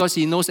it because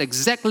he knows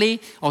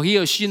exactly, or he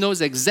or she knows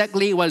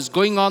exactly what is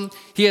going on.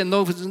 He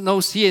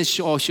knows he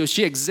or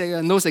she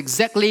knows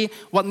exactly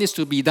what needs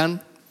to be done.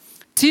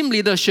 Team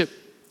leadership,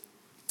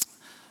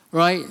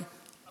 right?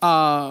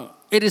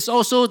 It is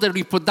also the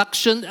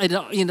reproduction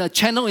in a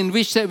channel in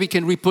which that we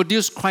can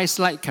reproduce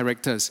Christ-like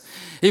characters.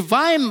 If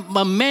I'm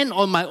a man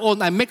on my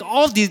own, I make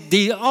all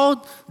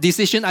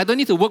decisions. I don't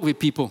need to work with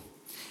people.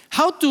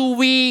 How do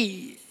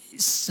we,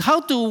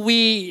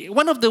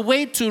 one of the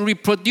ways to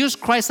reproduce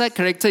Christ-like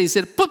character is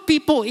that put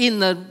people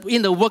in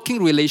a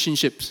working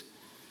relationships.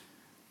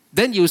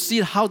 Then you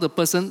see how the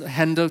person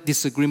handles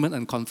disagreement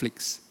and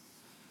conflicts.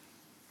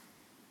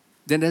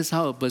 Then that's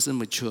how a person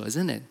matures,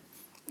 isn't it?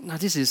 Now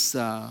this is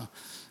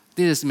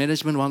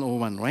management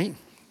 101, right?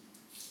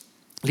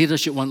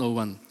 Leadership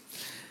 101.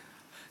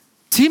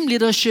 Team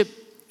leadership,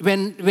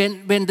 when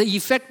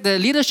the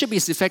leadership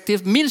is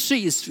effective,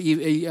 ministry is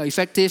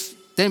effective,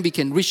 then we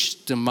can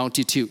reach the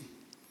multitude.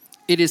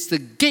 It is the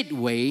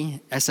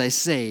gateway, as I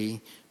say,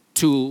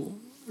 to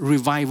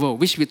revival,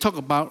 which we talked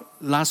about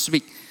last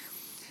week.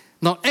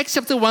 Now, Acts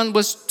chapter 1,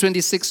 verse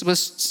 26,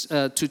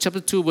 to chapter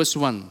 2, verse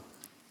 1.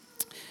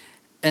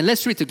 And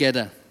let's read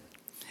together.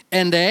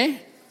 And they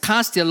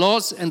cast their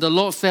lots, and the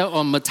Lord fell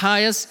on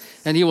Matthias,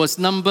 and he was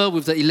numbered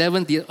with the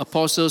 11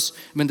 apostles.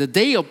 When the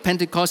day of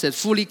Pentecost had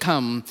fully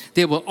come,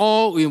 they were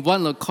all in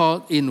one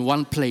accord in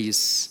one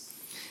place.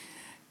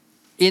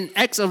 In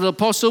Acts of the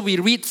Apostle, we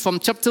read from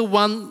chapter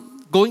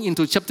 1 going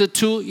into chapter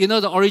 2. You know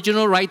the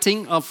original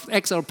writing of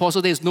Acts of the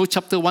Apostle, there is no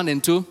chapter 1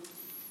 and 2.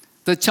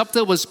 The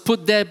chapter was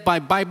put there by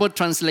Bible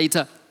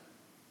translator.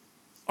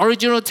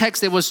 Original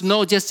text, there was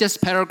no just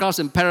paragraphs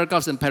and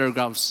paragraphs and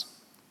paragraphs.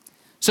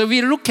 So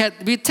we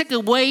take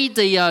away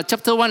the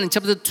chapter 1 and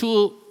chapter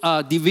 2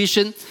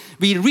 division.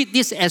 We read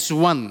this as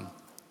one.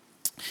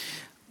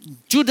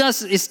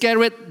 Judas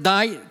Iscariot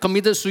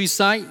committed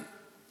suicide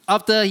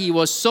after he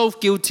was so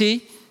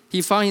guilty.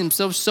 He found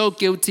himself so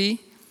guilty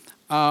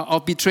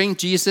of betraying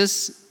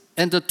Jesus,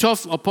 and the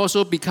 12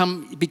 apostles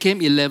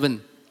became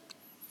 11.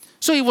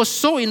 So it was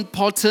so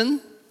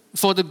important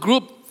for the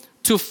group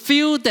to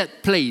fill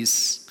that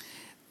place,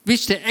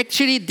 which they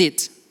actually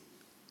did.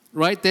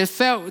 Right? They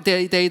filled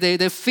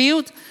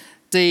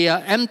the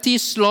empty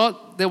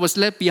slot that was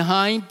left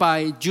behind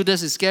by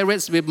Judas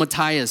Iscariot with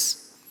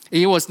Matthias.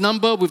 He was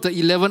numbered with the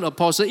 11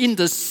 apostles in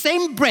the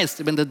same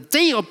breath when the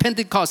day of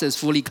Pentecost has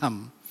fully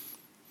come.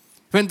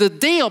 When the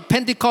day of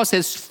Pentecost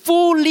has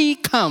fully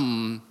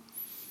come,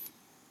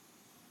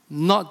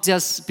 not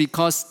just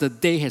because the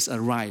day has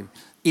arrived,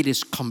 it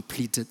is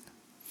completed.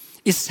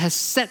 It has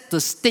set the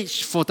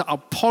stage for the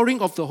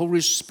outpouring of the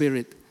Holy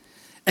Spirit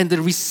and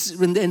the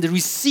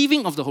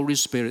receiving of the Holy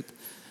Spirit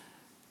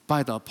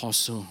by the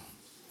apostle.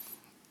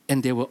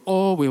 And they were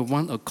all with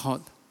one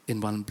accord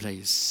in one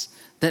place.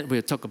 That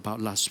we'll talk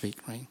about last week,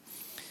 right?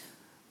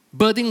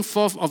 Birthing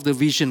forth of the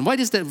vision. What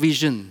is that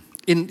vision?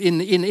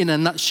 In a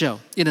nutshell,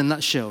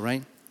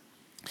 right?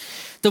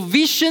 The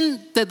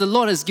vision that the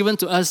Lord has given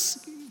to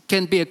us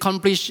can be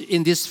accomplished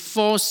in these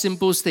 4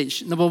 simple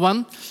stages. Number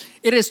 1,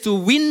 it is to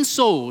win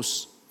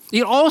souls.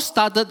 It all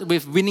started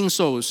with winning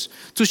souls.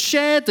 To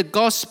share the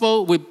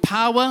gospel with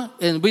power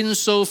and win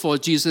souls for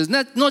Jesus.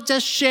 Not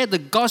just share the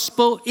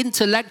gospel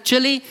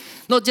intellectually,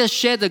 not just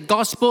share the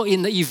gospel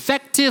in the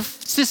effective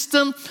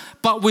system,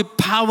 but with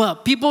power.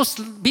 People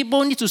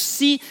need to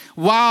see,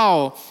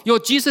 wow, your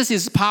Jesus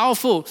is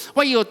powerful.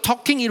 What you're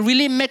talking, it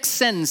really makes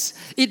sense.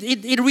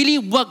 It really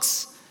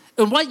works.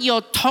 And what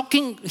you're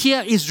talking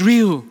here is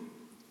real.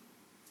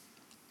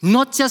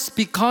 Not just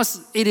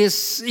because it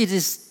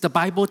is the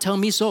Bible tell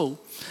me so,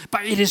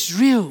 but it is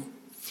real.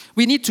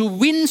 We need to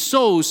win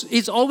souls.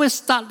 It always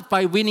starts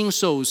by winning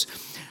souls.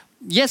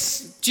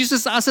 Yes,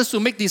 Jesus asked us to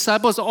make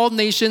disciples of all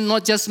nations,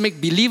 not just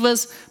make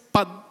believers,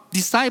 but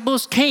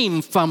disciples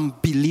came from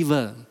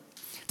believer.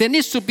 There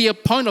needs to be a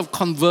point of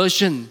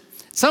conversion.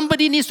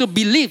 Somebody needs to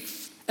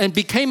believe and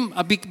become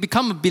a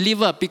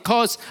believer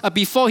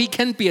before he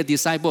can be a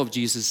disciple of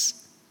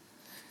Jesus.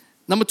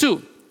 Number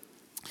 2,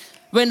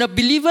 when a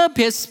believer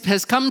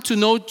has come to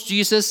know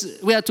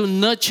Jesus, we have to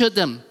nurture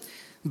them.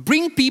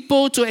 Bring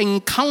people to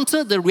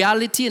encounter the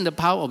reality and the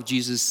power of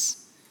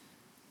Jesus.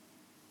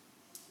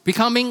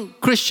 Becoming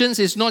Christians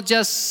is not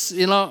just,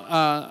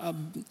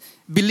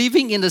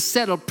 believing in a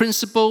set of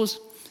principles,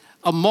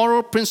 of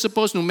moral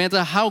principles, no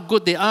matter how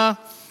good they are,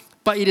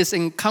 but it is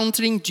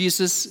encountering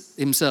Jesus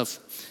himself.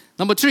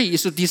 Number 3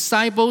 is to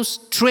disciples,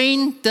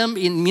 train them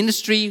in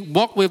ministry,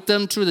 walk with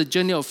them through the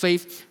journey of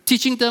faith,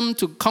 teaching them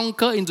to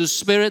conquer in the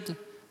Spirit.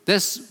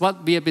 That's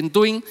what we have been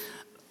doing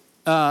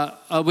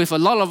with a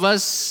lot of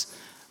us.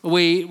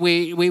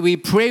 We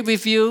pray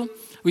with you,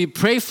 we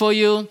pray for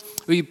you,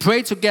 we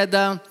pray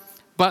together,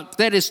 but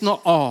that is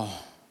not all.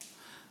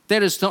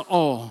 That is not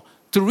all.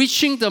 To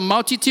reaching the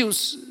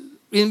multitudes,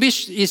 in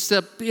which is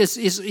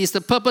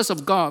the purpose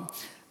of God,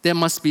 there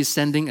must be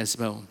sending as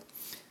well.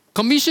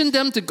 Commission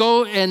them to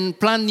go and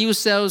plant new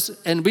cells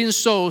and win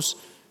souls,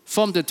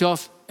 form the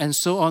 12, and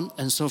so on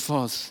and so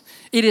forth.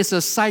 It is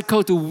a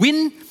cycle to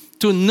win,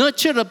 to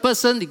nurture a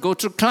person, to go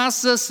through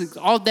classes,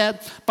 all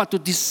that, but to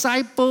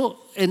disciple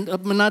and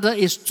another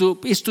is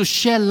to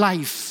share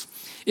life.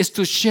 Is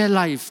to share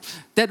life.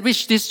 That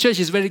which this church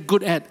is very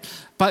good at.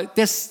 But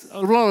there's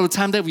a lot of the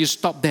time that we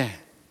stop there.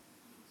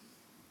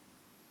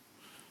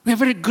 We're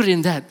very good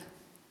in that.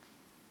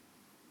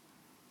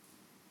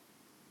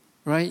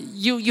 Right?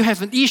 You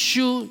have an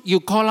issue, you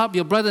call up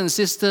your brothers and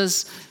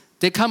sisters,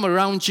 they come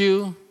around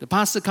you, the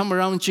pastor come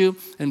around you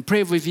and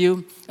pray with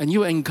you, and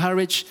you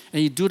encourage,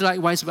 and you do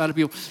likewise with other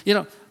people.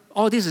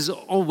 All this is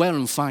all well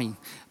and fine,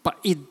 but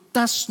it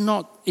is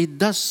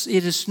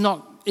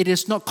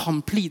not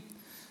complete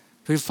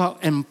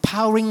without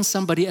empowering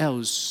somebody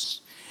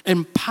else.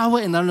 Empower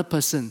another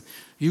person.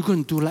 You're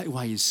going to do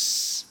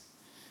likewise.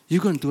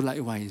 You're going to do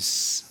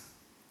likewise.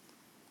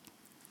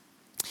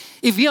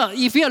 If you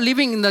are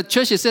living in the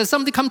church, it says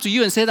somebody come to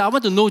you and said, I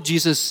want to know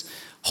Jesus.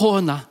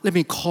 Hold on, let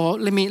me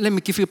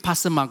give you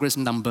Pastor Margaret's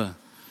number.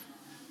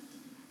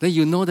 Then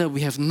you know that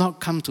we have not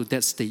come to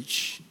that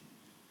stage.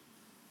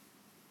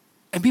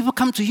 And people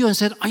come to you and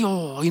said,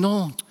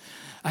 I'm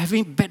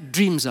having bad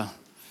dreams.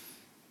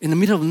 In the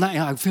middle of the night,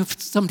 I feel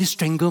somebody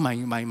strangle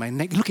my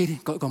neck. Look at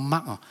it, got a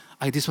mark.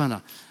 This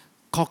one,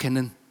 call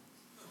Cannon.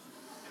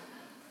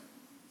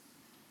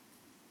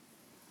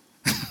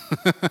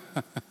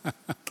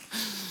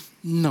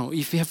 No,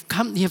 if you have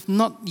come, you have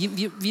not.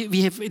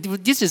 We have.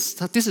 This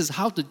is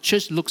how the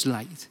church looks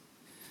like.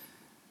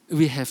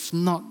 We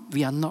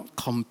are not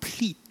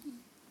complete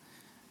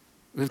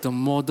with the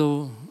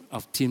model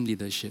of team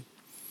leadership.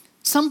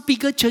 Some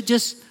bigger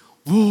churches,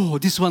 whoa,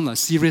 this one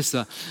serious.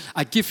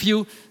 I give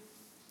you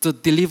the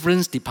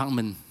deliverance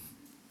department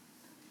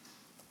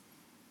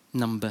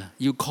number.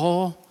 You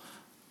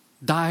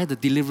dial the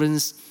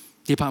deliverance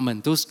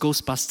department. Those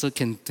Ghostbusters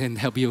can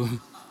help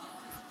you.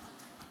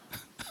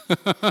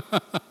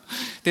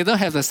 They don't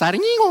have the siren,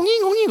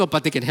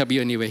 but they can help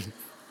you anyway.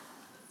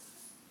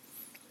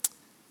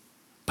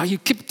 But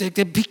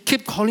they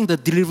keep calling the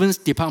deliverance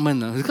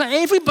department.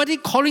 Everybody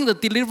calling the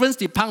deliverance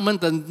department,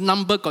 the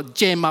number got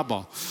jammed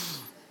up.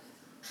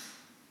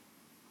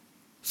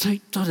 So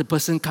the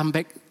person come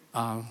back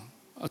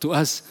to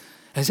us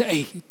and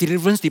say, hey,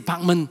 deliverance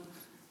department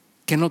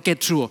cannot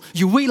get through.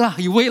 You wait lah.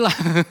 You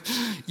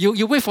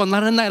wait for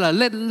another night lah.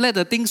 Let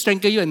the thing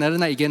strangle you another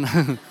night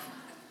again.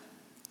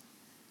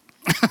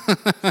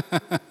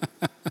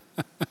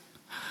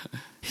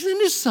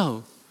 Isn't it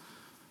so?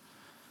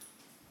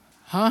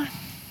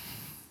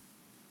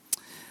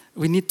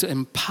 We need to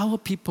empower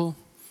people.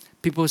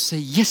 People say,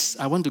 yes,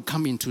 I want to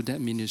come into that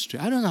ministry.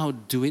 I don't know how to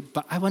do it,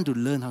 but I want to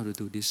learn how to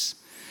do this.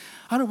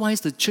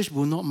 Otherwise, the church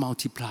will not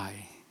multiply.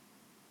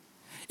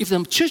 If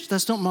the church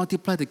does not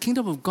multiply, the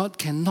kingdom of God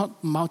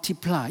cannot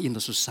multiply in the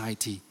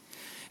society.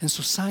 And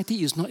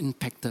society is not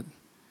impacted.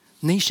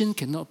 Nation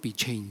cannot be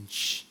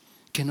changed,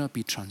 cannot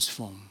be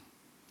transformed.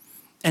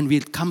 And we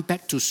come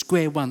back to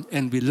square one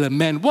and we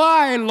lament,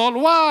 why, Lord,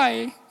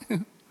 why?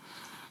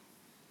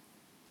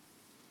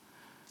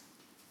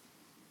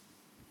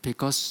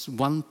 Because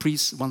one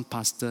priest, one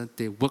pastor,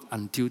 they work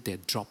until they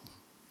drop.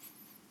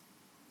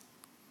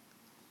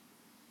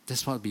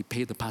 That's what we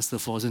pay the pastor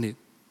for, isn't it?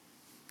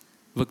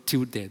 Work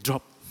till they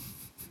drop.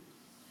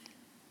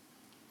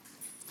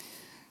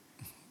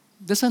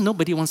 That's why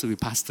nobody wants to be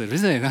pastor,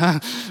 isn't it?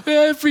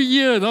 Every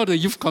year, the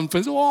youth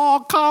conference,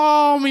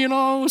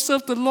 come,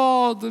 serve the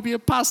Lord, to be a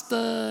pastor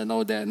and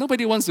all that.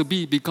 Nobody wants to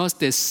be because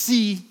they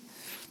see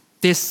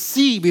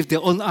with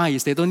their own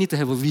eyes. They don't need to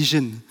have a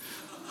vision.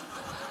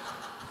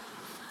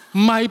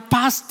 My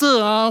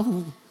pastor,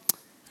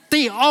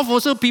 day off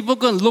also people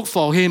go and look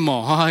for him.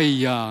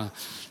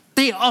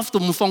 Day off 都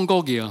冇放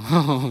過嘅。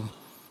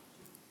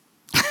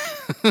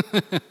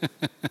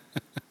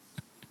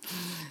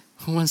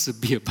Who wants to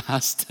be a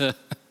pastor?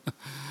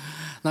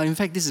 Now, in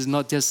fact, this is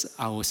not just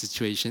our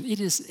situation. It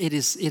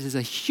is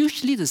a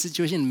hugely the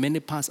situation in many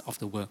parts of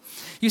the world.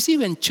 You see,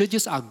 when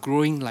churches are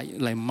growing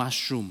like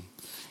mushroom,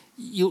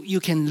 you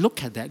can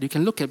look at that. You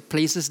can look at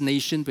places,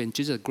 nations, when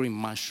churches are growing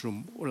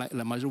mushroom, like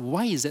mushroom.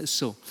 Why is that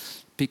so?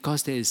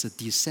 Because there is a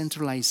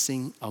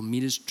decentralizing of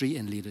ministry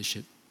and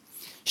leadership.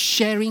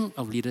 Sharing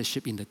of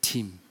leadership in the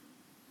team.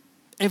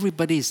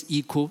 Everybody is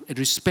equal,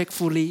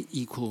 respectfully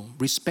equal.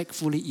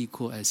 Respectfully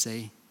equal, I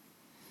say.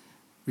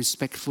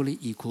 Respectfully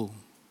equal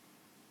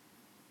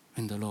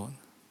in the Lord.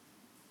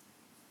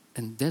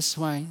 And that's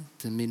why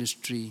the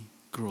ministry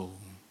grows.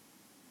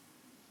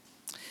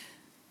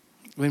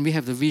 When we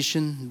have the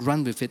vision,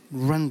 run with it,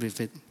 run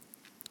with it.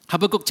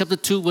 Habakkuk chapter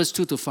 2, verse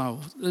 2 to 4.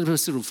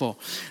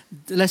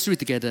 Let's read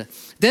together.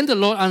 Then the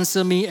Lord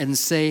answered me and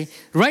say,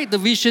 write the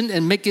vision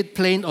and make it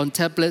plain on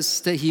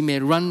tablets that he may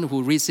run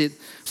who reads it.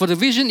 For the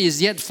vision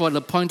is yet for the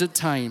appointed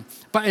time,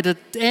 but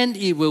at the end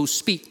it will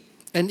speak,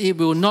 and it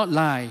will not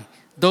lie.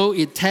 Though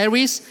it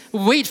tarries,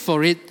 wait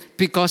for it,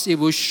 because it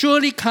will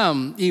surely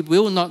come, it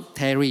will not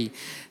tarry.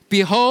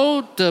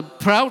 Behold, the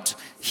proud,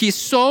 his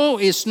soul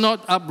is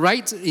not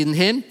upright in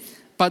him,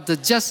 but the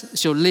just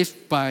shall live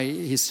by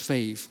his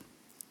faith.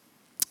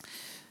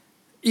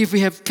 If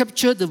we have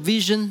captured the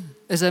vision,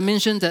 as I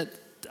mentioned, that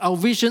our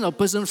vision of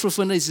personal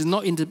fruitfulness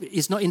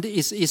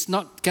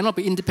cannot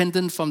be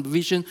independent from the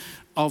vision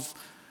of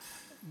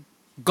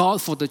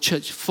God for the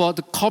church, for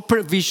the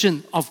corporate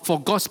vision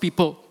for God's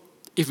people,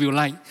 if you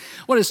like.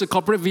 What is the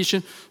corporate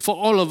vision for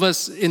all of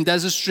us in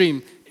Desert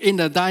Stream, in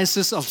the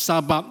Diocese of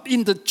Sabah,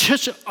 in the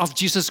Church of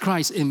Jesus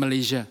Christ in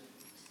Malaysia?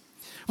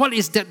 What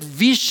is that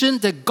vision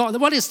that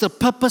God, what is the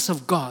purpose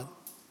of God?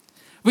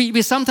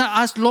 We sometimes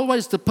ask, Lord,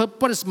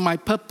 what is my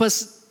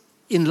purpose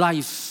in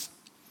life?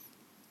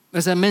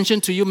 As I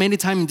mentioned to you many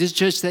times in this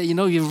church, that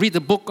you read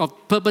the book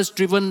of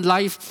Purpose-Driven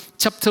Life,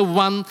 chapter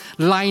 1,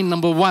 line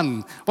number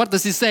 1. What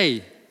does it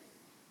say?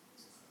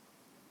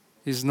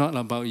 It's not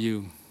about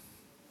you.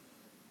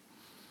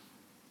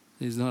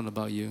 It's not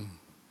about you.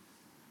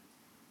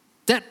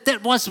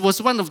 That was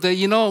one of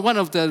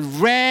the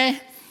rare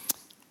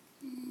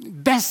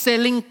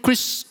best-selling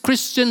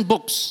Christian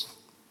books.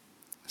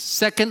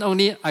 Second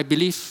only, I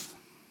believe,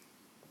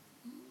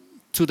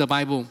 to the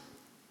Bible.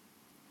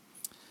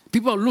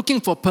 People are looking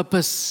for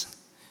purpose.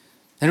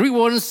 And Rick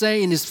Warren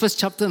say in his first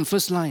chapter and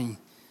first line,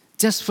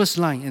 just first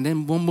line, and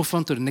then we'll move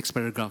on to the next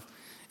paragraph.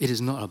 It is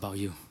not about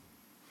you.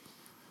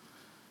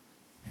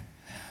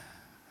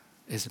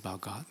 It's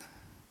about God.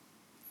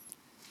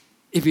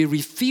 If we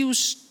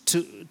refuse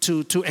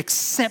to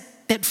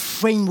accept that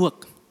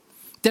framework,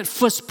 that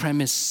first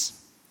premise,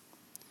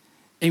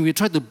 and we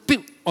try to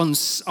build on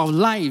our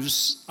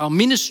lives, our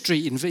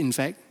ministry, in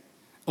fact,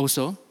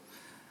 also,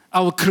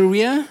 our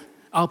career,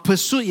 our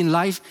pursuit in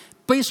life,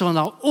 based on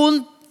our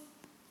own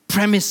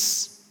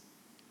premise,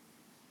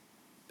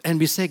 and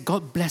we say,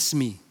 God bless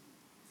me,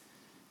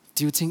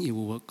 do you think it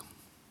will work?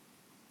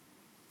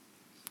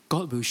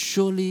 God will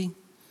surely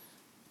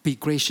be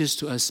gracious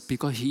to us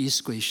because He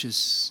is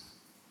gracious.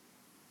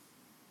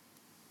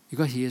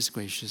 Because He is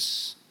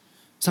gracious.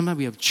 Sometimes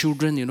we have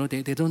children,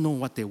 they don't know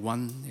what they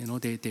want.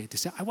 They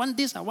say, I want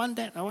this, I want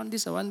that, I want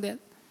this, I want that.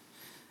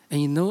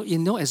 And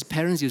as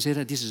parents, you say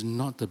that this is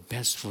not the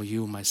best for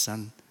you, my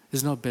son.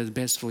 It's not the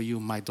best for you,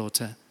 my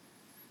daughter.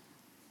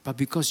 But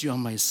because you are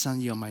my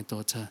son, you are my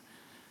daughter,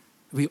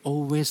 we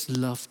always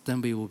love them,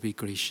 we will be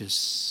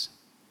gracious.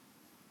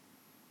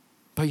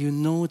 But you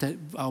know that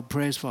our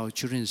prayers for our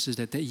children is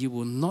that you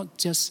will not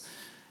just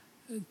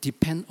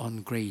depend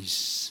on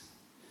grace,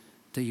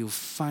 that you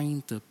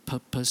find the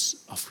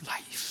purpose of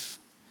life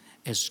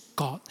as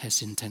God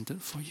has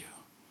intended for you.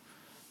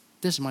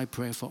 That's my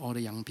prayer for all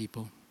the young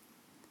people,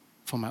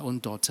 for my own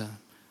daughter,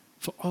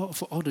 for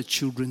all the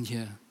children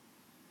here.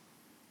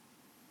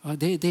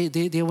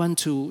 They want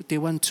to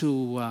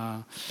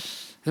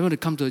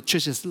come to the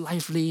church as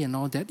lively and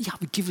all that. Yeah,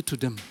 we give it to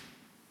them.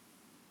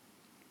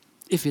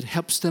 if it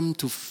helps them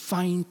to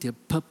find the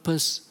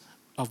purpose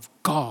of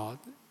God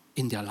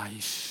in their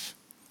life.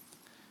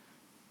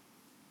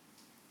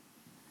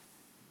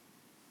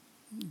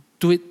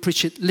 Do it,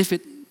 preach it, live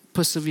it,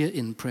 persevere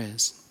in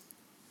prayers.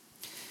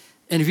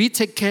 And if we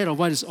take care of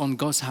what is on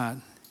God's heart,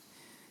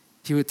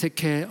 He will take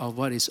care of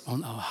what is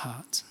on our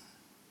heart.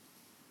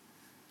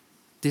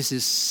 This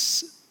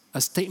is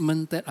a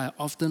statement that I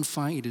often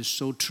find it is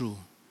so true.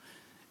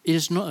 It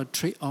is not a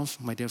trade-off,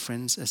 my dear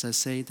friends, as I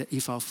say, that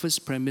if our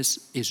first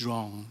premise is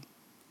wrong,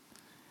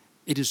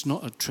 it is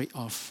not a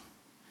trade-off.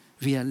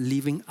 We are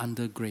living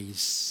under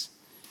grace.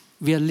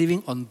 We are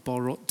living on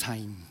borrowed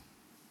time.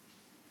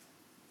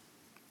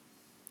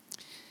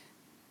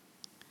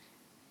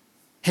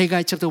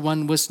 Haggai chapter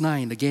 1, verse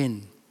 9,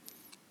 again.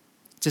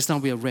 Just now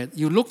we have read,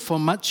 you looked for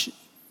much,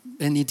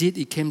 and indeed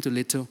it came to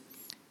little.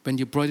 When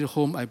you brought it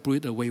home, I blew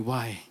it away.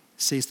 Why?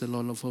 Says the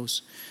Lord of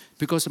hosts.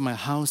 Because of my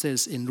house that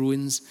is in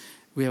ruins,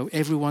 where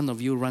every one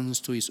of you runs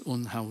to his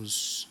own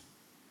house.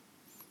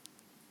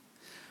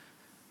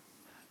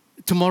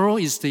 Tomorrow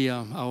is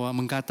our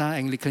Mangata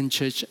Anglican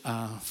Church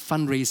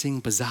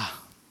fundraising bazaar.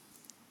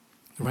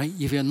 Right?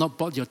 If you have not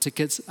bought your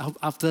tickets,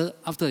 after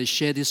I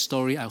share this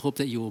story, I hope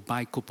that you will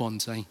buy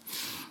coupons. Right?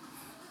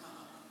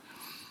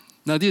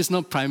 Now, this is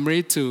not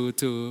primary to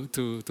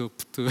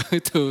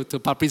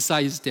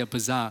publicize their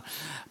bazaar,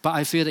 but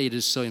I feel that it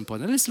is so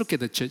important. Let's look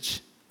at the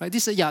church. Right?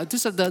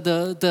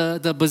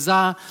 The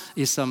bazaar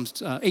is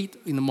 8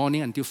 in the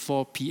morning until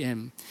 4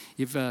 p.m.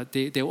 If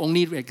they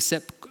only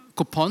accept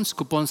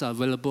coupons are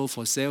available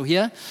for sale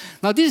here.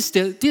 Now, this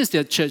is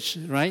their church,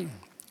 right?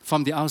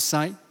 From the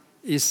outside,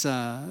 is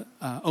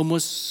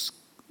almost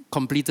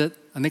completed.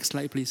 Next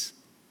slide, please.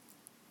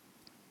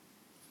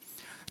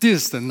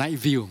 This is the night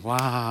view.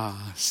 Wow,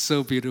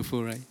 so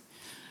beautiful, right?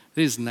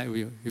 This is night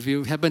view. If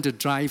you happen to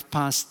drive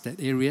past that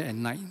area at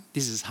night,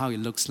 this is how it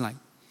looks like.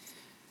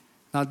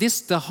 Now,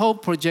 the whole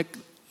project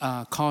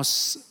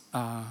costs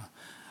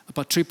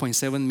about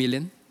 3.7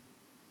 million,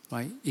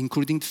 right?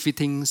 Including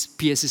fittings,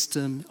 PA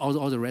system,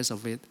 all the rest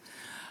of it.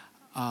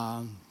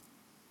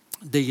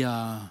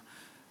 The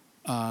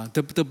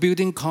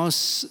building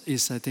cost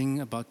is, I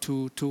think, about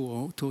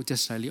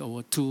just slightly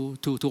over 2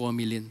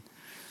 million.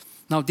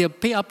 Now, they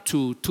pay up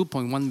to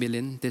 2.1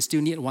 million. They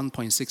still need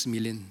 1.6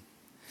 million.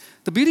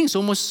 The building is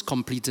almost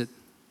completed.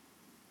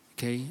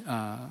 Okay.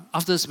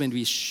 After when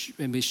we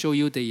show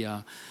you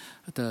the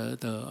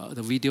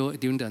video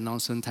during the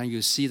announcement time,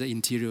 you see the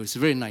interior. It's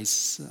very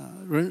nice.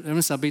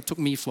 Reverend Sabi took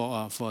me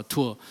for a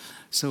tour.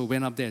 So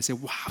went up there and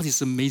said, wow, this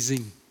is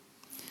amazing.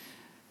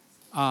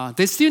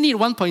 They still need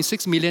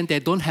 1.6 million. They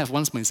don't have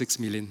 1.6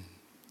 million.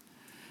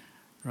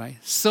 Right?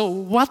 So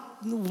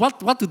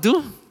what to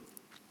do?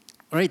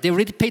 All right, they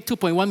already paid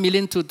 2.1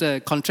 million to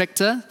the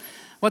contractor.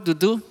 What to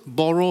do?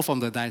 Borrow from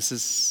the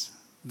diocese.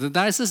 The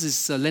diocese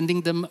is lending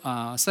them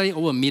slightly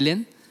over $1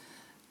 million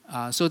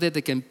so that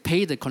they can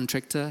pay the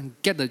contractor,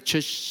 get the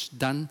church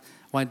done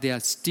while they are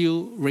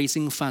still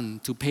raising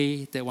funds to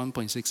pay that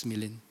 1.6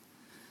 million.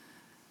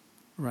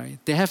 Right?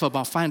 They have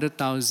about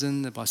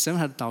 500,000, about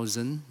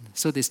 700,000,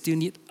 so they still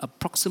need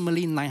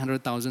approximately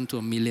 900,000 to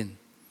 $1 million.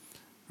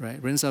 Right?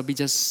 Reverend Sabi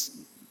just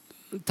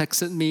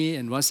texted me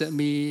and WhatsApp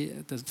me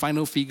the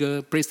final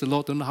figure. Praise the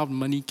Lord! Don't know how the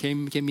money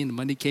came in. The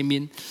money came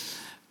in.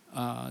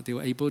 They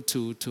were able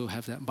to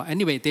have that. But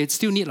anyway, they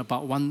still need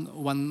about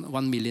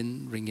 1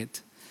 million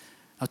ringgit.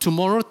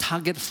 Tomorrow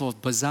target for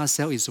bazaar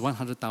sale is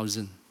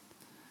 100,000.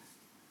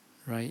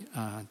 Right?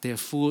 They have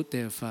food. They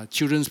have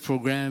children's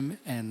program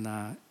and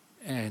I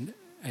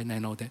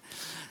know that.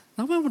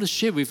 Now, what I want to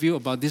share with you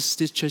about this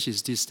church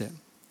is this: that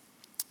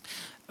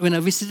when I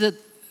visited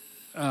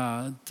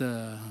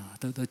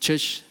the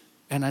church.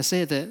 And I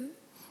said that,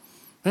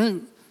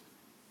 Reverend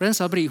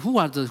Sabri, who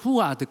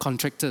are the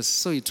contractors?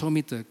 So he told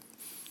me the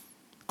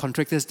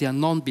contractors, they are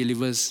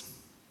non-believers.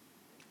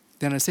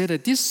 Then I said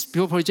that this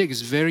project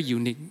is very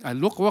unique. I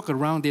walk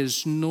around,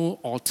 there's no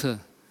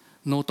altar,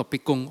 no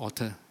topikong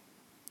altar.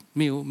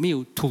 没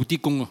有土地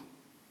公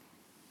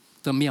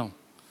的庙.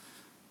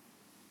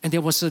 And there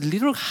was a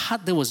little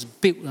hut that was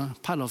built,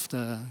 part of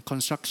the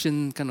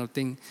construction kind of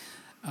thing.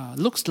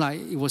 Looks like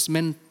it was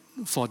meant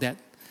for that.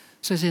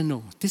 So I said,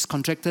 no, this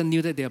contractor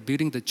knew that they are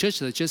building the church.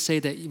 The church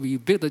said that when you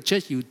build the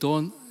church, you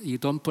don't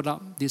put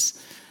up these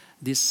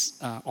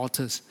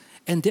altars.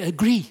 And they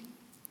agree.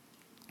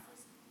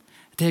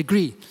 They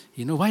agree.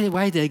 You know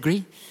why they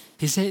agree?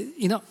 He said,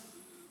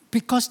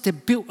 because they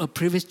built a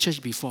previous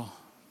church before,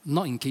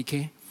 not in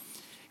KK.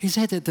 He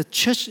said that the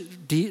church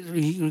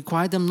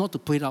required them not to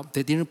put it up.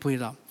 They didn't put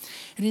it up.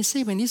 And he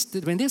said when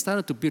they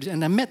started to build it,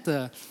 and I met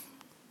the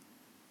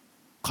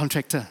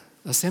contractor,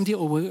 a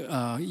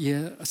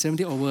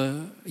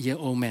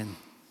 70-over-year-old man.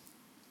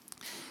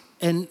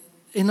 And,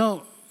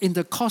 in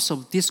the course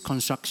of this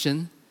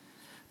construction,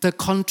 the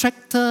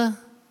contractor,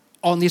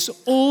 on his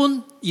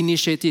own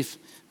initiative,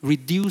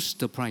 reduced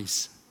the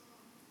price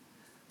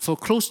for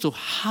close to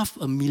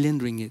 500,000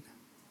 ringgit.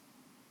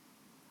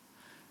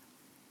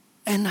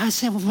 And I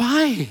said,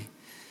 why?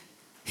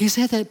 He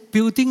said that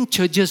building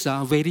churches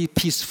are very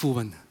peaceful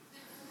one.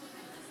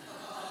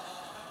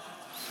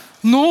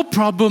 No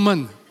problem.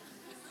 Man.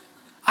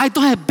 I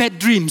don't have bad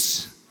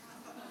dreams.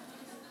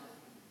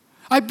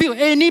 I build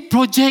any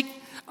project,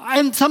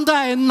 and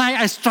sometimes at night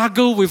I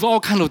struggle with all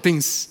kind of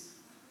things.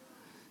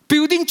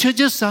 Building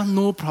churches are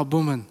no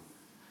problem. Man.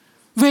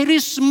 Very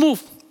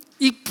smooth.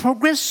 It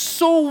progresses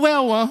so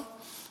well.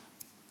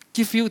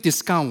 Give you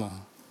discount.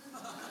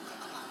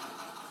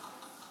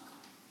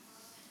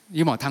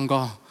 有冇聽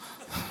過?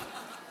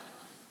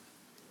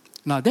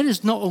 Now, that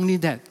is not only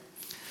that.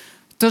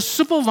 The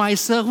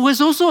supervisor, who is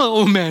also an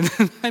old man,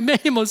 I met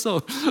him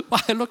also.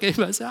 I look at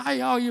him and say, hi,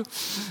 how are you?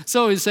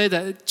 So he said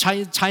that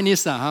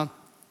Chinese,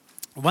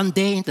 one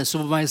day the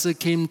supervisor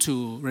came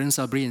to Ren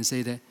Sabri and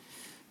said that,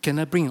 can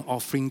I bring an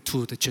offering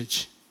to the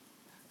church?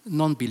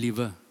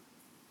 Non-believer.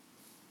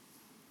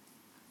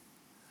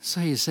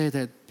 So he said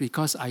that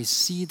because I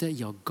see that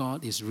your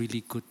God is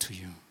really good to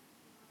you.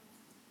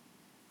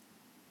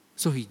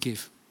 So he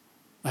gave.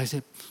 I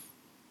said,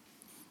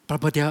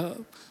 Papa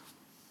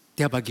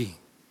dia bagi.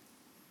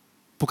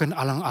 Bukan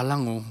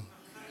alang-alang. Oh.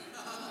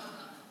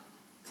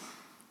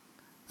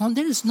 Now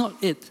that is not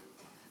it.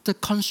 The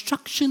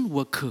construction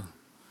worker,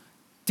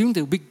 during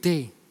the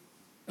weekday,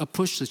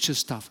 approached the church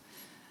staff.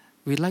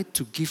 We like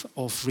to give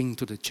offering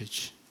to the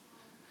church.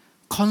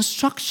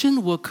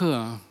 Construction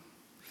worker,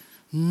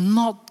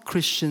 not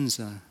Christians,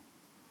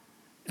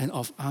 and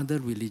of other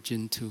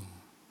religion too.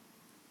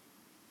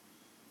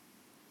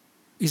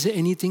 Is there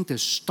anything that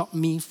stop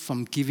me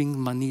from giving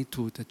money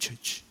to the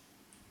church?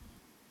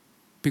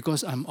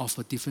 Because I'm of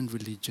a different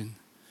religion.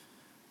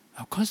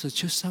 Of course, the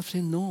church staff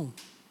said no.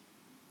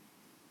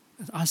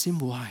 I asked him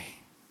why.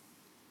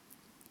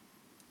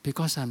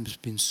 Because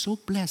I've been so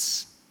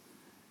blessed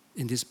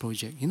in this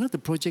project. You know, the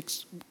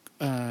projects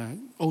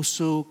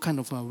also kind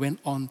of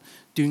went on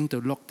during the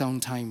lockdown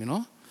time, you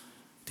know.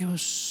 They were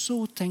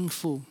so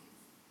thankful.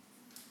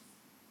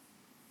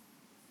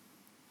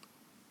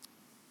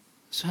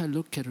 So I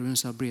looked at Ren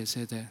Sabri and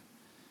said that,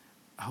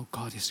 our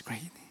God is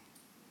great.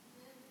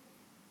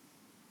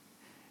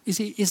 You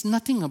see, it's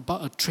nothing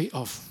about a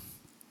trade-off.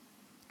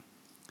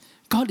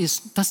 God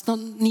does not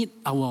need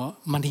our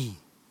money.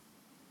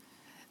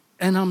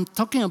 And I'm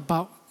talking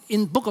about,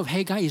 in the book of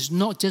Haggai, is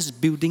not just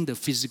building the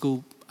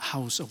physical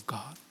house of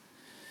God.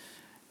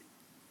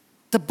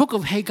 The book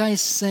of Haggai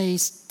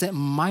says that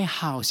my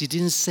house, it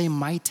didn't say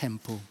my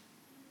temple.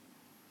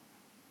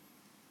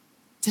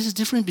 There's a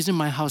difference between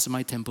my house and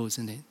my temple,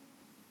 isn't it?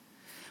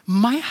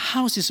 My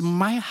house is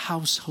my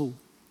household,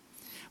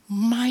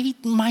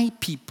 my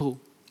people.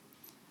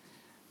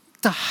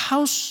 The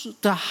house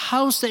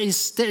that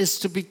is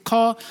to be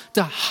called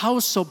the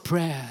house of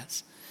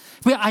prayers,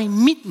 where I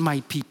meet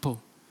my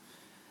people.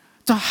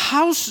 The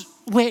house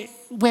when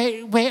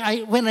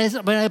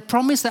I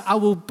promise that I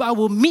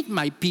will meet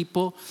my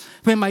people,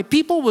 when my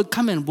people will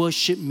come and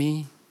worship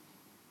me.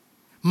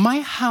 My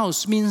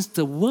house means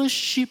the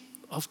worship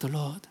of the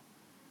Lord.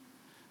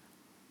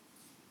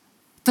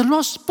 The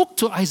Lord spoke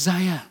to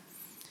Isaiah.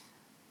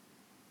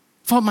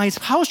 For my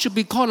house should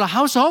be called a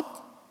house of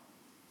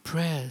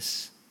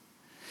prayers.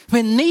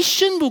 When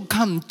nation will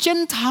come,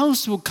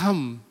 Gentiles will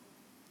come.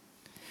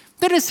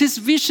 That is his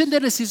vision,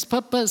 that is his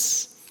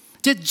purpose.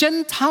 The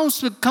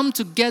Gentiles will come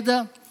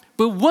together,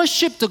 will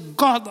worship the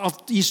God of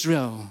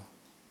Israel.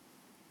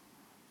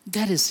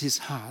 That is his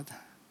heart.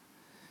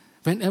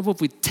 Whenever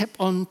we tap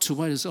on to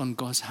what is on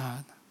God's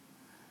heart,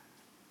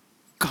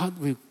 God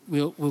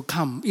will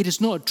come. It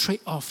is not a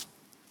trade-off.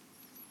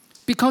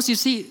 Because you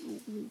see,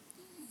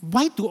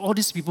 why do all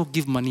these people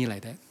give money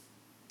like that?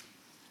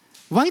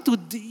 Why do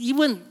they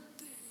even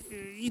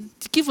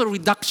give a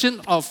reduction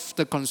of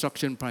the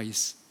construction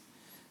price?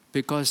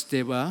 Because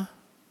they were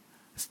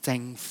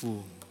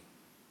thankful.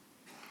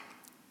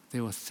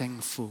 They were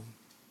thankful.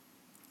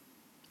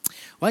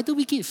 Why do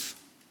we give?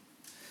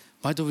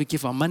 Why do we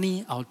give our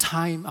money, our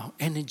time, our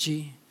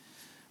energy?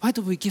 Why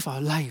do we give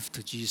our life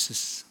to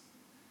Jesus?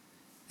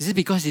 Is it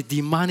because he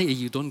demanded if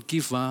you don't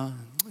give,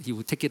 he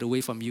will take it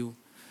away from you?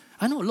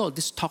 I know a lot of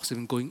these talks have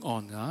been going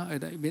on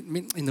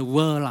in the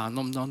world,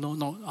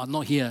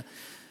 not here.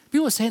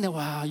 People are saying that,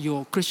 wow,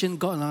 you're a Christian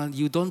God,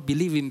 you don't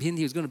believe in him,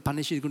 he's going to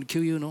punish you, he's going to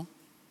kill you, no?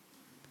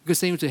 You're going to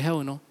send you to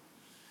hell, no?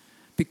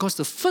 Because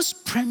the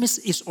first premise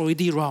is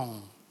already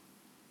wrong.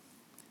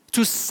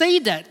 To say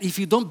that if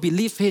you don't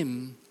believe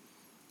him,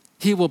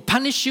 he will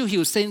punish you, he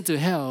will send you to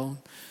hell,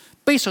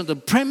 based on the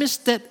premise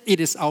that it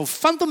is our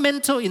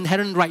fundamental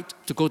inherent right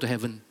to go to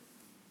heaven.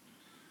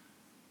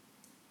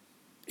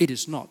 It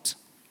is not.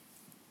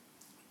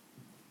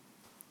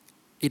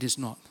 It is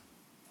not.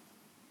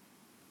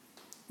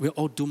 We're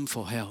all doomed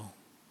for hell.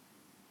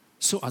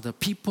 So are the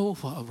people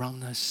who are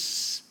around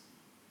us.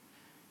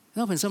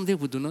 Now, when somebody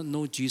who do not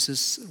know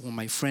Jesus, or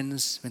my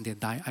friends, when they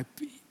die,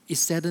 it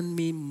saddened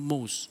me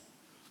most.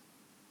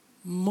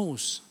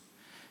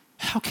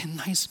 How can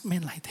nice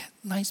man like that,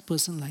 nice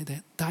person like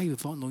that, die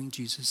without knowing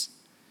Jesus?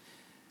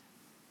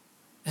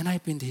 And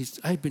I've been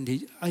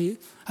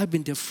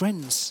their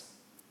friends.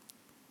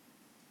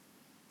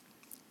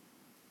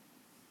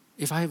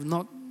 If I have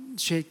not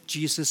shared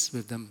Jesus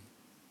with them,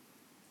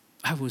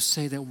 I will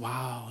say that,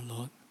 wow,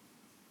 Lord,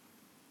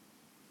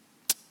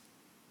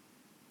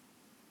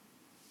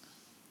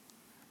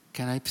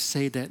 Can I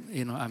say that,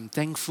 I'm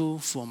thankful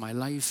for my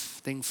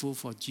life, thankful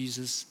for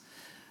Jesus,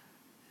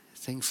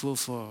 thankful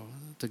for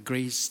the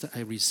grace that I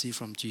received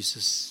from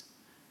Jesus,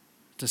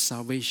 the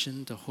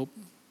salvation, the hope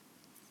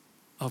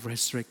of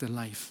resurrected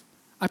life?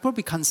 I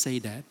probably can't say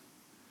that.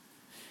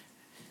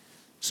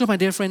 So my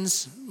dear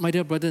friends, my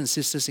dear brothers and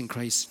sisters in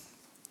Christ,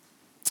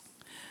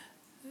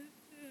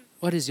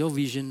 what is your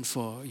vision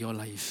for your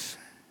life?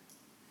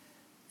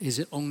 Is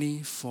it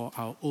only for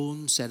our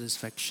own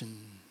satisfaction?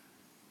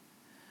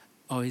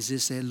 Or is it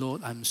say,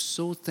 Lord, I'm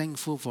so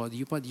thankful for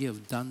what you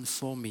have done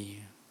for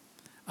me.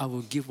 I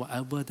will give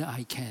whatever that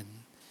I can.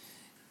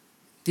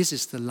 This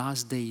is the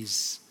last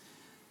days.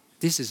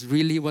 This is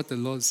really what the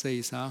Lord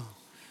says.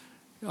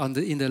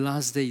 In the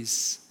last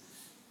days,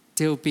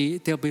 there'll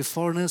be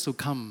foreigners who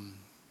come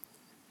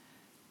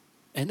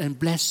and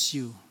bless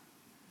you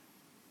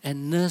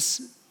and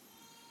nurse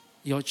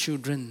your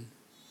children.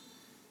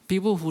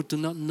 People who do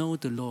not know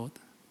the Lord.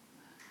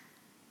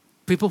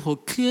 People who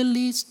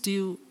clearly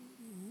still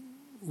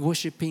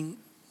worshiping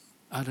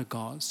other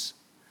gods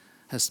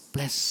has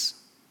blessed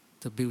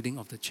the building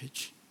of the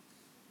church.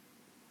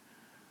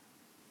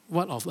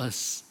 What of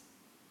us?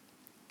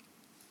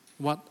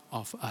 What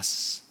of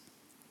us?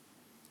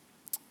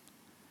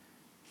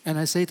 And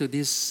I say to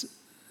this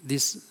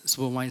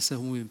supervisor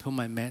whom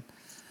I met,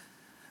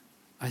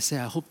 I say,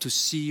 I hope to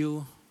see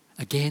you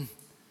again.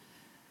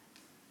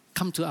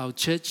 Come to our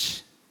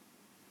church.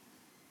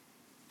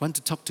 Want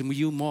to talk to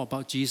you more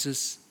about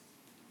Jesus.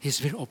 He's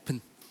very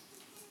open.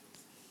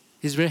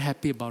 He's very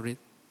happy about it.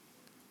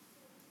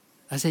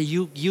 I say,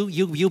 you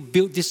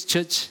build this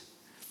church.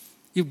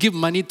 You give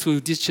money to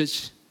this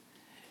church.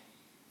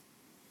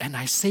 And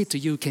I say to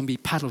you, can be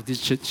part of this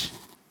church.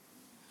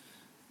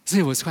 So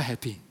he was quite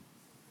happy.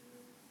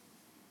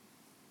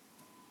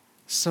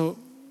 So,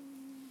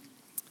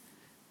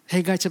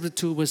 Haggai chapter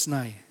 2 verse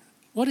 9.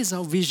 What is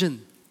our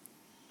vision?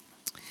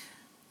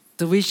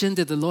 The vision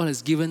that the Lord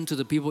has given to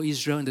the people of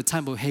Israel in the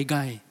time of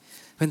Haggai,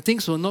 when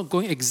things were not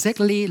going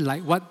exactly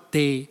like what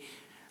they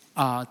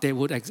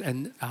would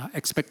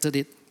expected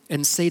it.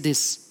 And say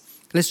this.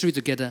 Let's read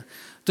together.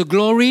 The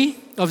glory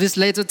of this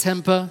later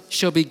temple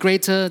shall be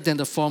greater than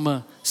the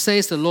former,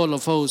 says the Lord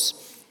of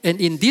hosts. And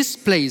in this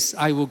place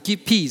I will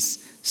give peace,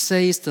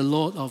 says the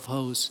Lord of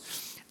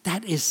hosts.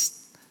 That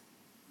is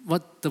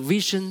what the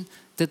vision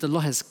that the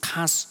Lord has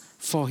cast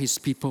for His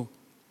people.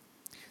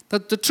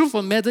 The truth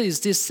of the matter is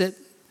this, that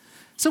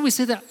so we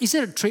say that, is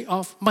there a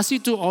trade-off? Must you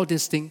do all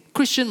this thing?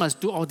 Christian must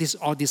do all this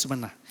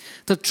one.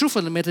 The truth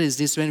of the matter is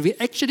this, when we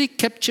actually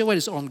capture what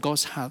is on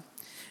God's heart,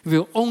 we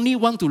will only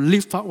want to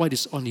live out what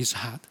is on His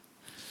heart.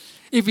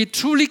 If we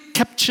truly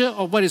capture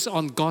what is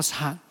on God's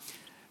heart,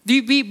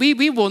 we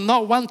will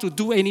not want to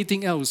do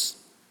anything else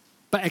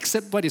but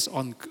accept what is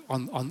on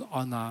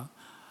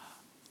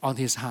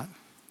His heart.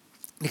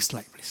 Next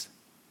slide, please.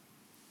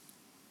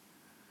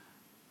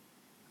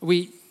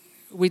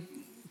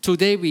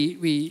 Today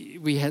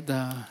we had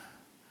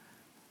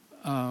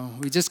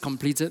we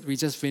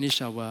just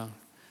finished our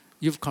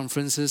youth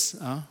conferences,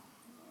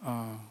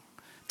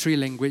 3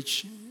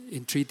 language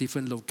in 3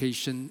 different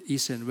locations,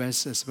 east and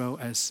west, as well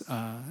as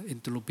in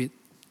Tulubit.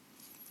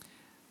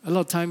 A lot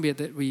of time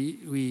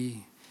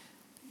we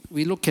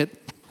look at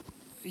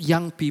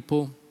young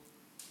people.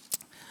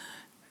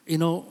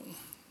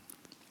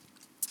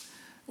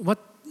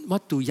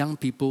 What do young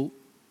people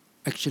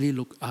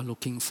actually are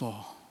looking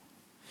for?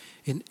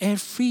 In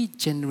every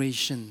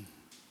generation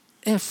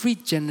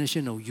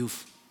of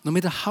youth, no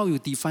matter how you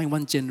define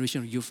one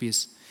generation of youth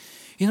is,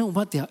 you know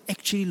what they are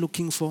actually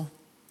looking for?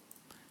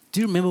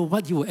 Do you remember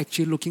what you were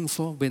actually looking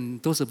for when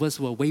those of us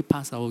were way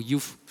past our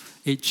youth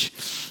age?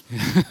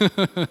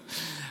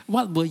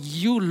 What were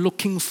you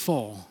looking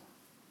for?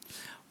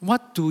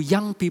 What do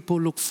young people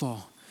look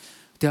for?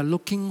 They are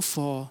looking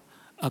for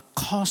a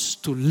cause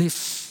to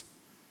live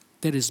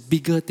that is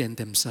bigger than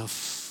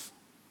themselves.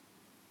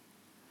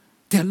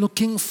 They are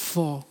looking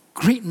for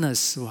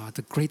greatness. Wow,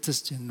 the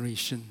greatest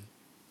generation.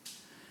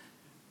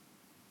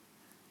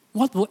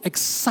 What will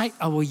excite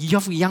our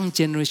young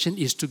generation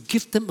is to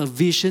give them a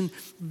vision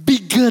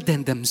bigger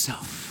than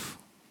themselves.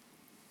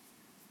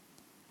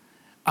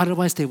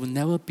 Otherwise, they will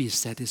never be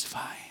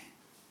satisfied.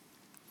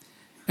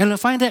 And I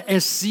find that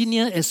as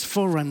senior, as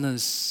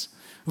forerunners,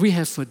 we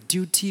have a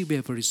duty, we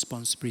have a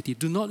responsibility.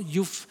 Do not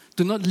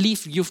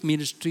leave youth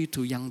ministry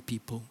to young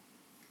people.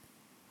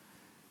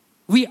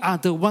 We are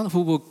the one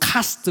who will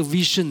cast the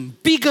vision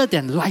bigger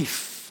than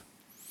life,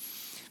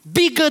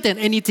 bigger than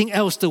anything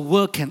else the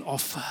world can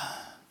offer.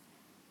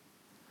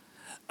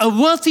 A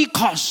worthy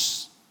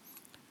cause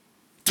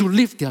to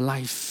live their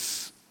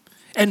life.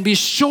 And we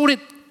showed it,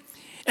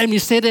 and we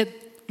said that,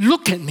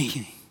 look at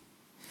me,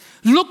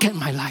 look at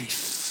my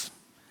life.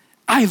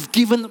 I've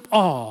given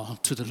all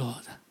to the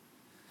Lord.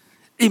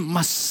 It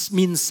must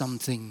mean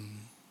something.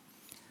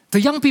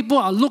 The young people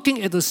are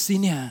looking at the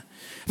senior.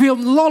 We have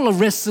a lot of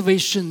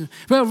reservation.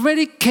 We are a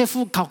very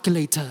careful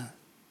calculator.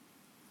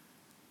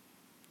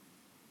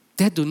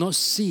 They do not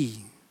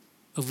see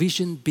a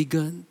vision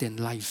bigger than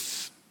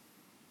life.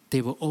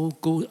 They will all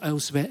go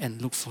elsewhere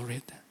and look for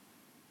it.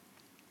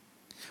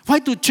 Why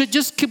do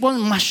churches keep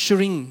on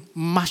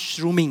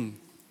mushrooming?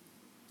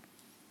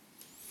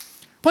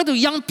 Why do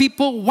young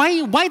people,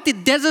 why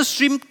did Desert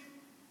Stream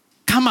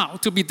come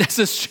out to be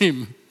Desert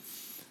Stream?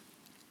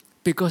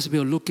 Because we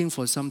are looking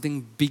for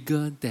something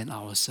bigger than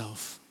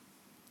ourselves,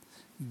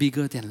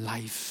 bigger than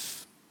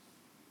life.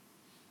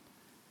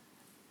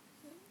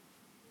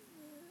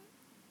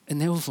 And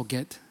never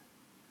forget,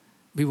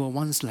 we were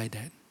once like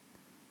that.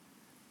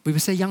 We will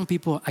say young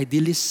people are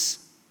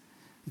idealists,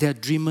 they are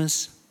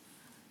dreamers.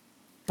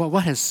 But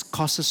what has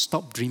caused us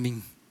stop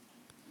dreaming?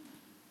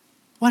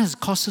 What has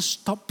caused us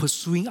stop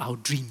pursuing our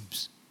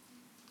dreams?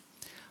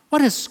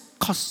 What has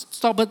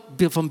stopped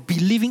us from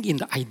believing in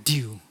the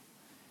ideal?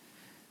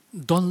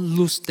 Don't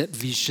lose that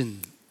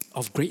vision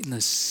of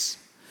greatness.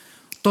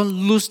 Don't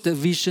lose the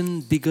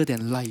vision bigger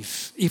than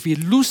life. If we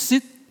lose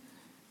it,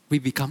 we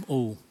become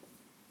old.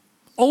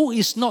 Old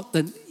is not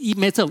the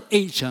matter of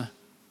age.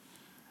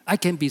 I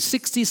can be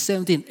 60,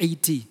 70, and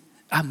 80.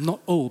 I'm not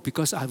old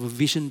because I have a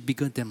vision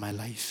bigger than my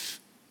life.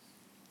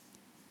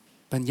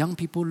 When young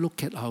people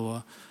look at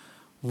our,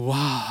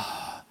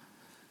 wow,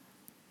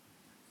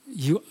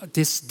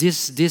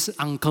 this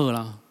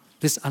uncle,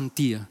 this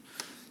auntie,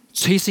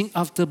 chasing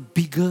after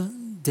bigger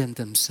than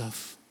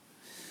themselves,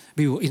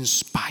 we will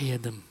inspire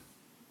them.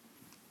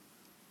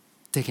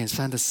 They can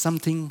find that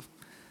something,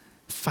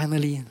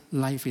 finally,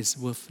 life is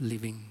worth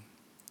living.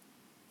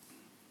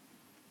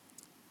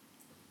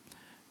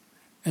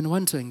 And I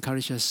want to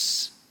encourage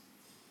us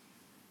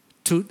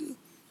to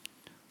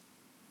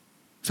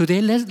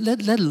today, let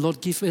the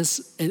Lord give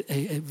us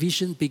a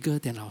vision bigger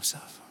than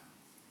ourselves.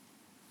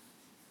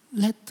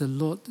 Let the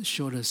Lord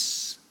show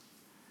us.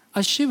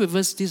 I shared with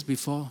us this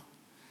before.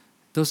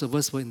 Those of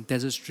us who were in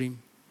Desert Stream.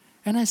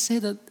 And I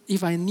said that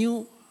if I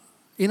knew,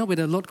 when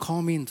the Lord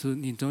called me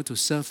to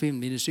serve Him in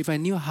ministry, if I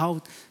knew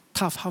how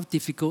tough, how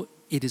difficult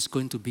it is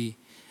going to be,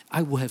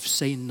 I would have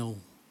said no.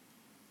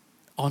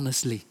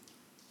 Honestly.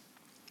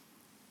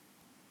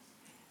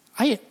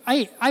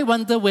 I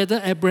wonder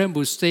whether Abraham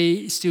would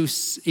stay still,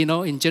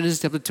 in Genesis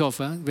chapter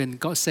 12, when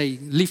God say,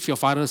 leave your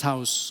father's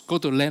house, go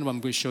to the land where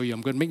I'm going to show you.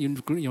 I'm going to make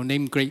your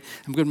name great.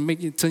 I'm going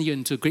to turn you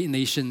into great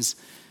nations.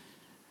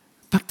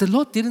 But the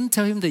Lord didn't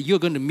tell him that you're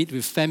going to meet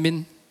with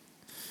famine.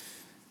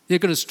 You're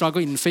going to struggle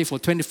in faith for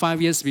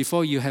 25 years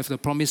before you have the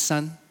promised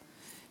son.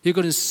 You're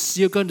going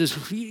to,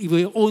 with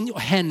your own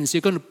hands,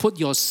 you're going to put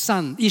your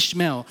son,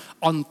 Ishmael,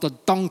 on the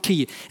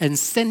donkey and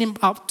send him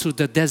out to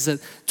the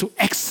desert to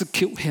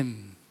execute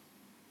him.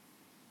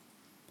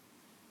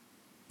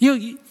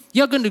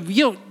 You're going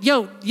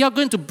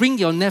to bring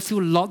your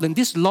nephew Lot, and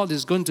this Lot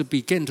is going to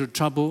get into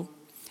trouble,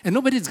 and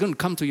nobody is going to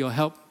come to your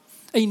help.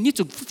 And you need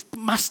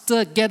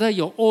to gather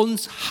your own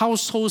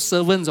household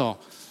servants, or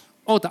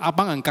the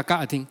abang and kakak,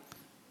 I think,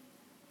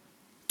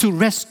 to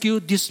rescue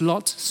this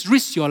Lot.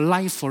 Risk your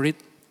life for it.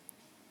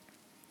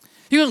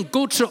 You're going to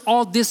go through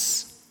all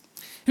this.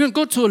 You're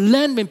going to go to a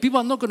land when people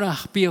are not going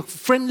to be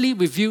friendly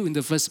with you in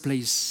the first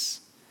place.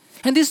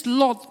 And this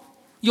Lot,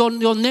 your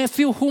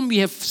nephew whom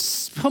you have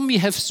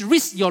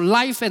risked your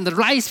life and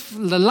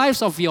the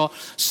lives of your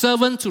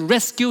servant to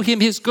rescue him,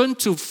 he's going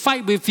to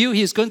fight with you,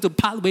 he's going to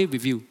part way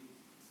with you.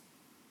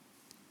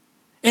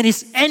 And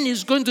his end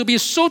is going to be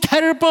so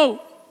terrible.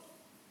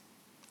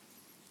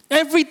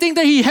 Everything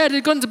that he had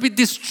is going to be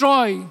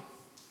destroyed.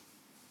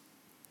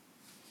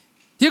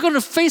 You're going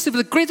to face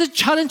the greatest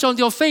challenge on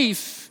your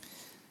faith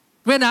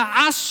when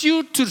I ask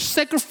you to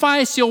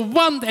sacrifice your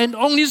one and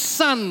only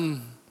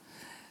son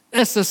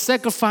as a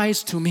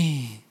sacrifice to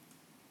me.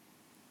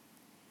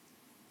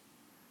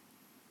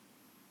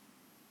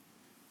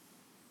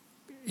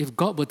 If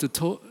God were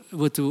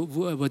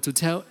to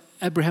tell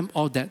Abraham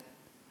all that,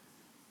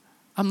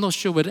 I'm not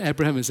sure whether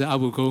Abraham would say, I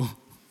will go.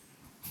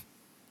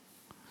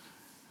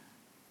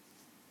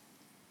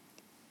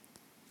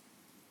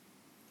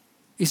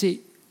 You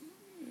see,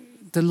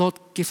 the Lord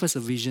gave us a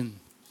vision.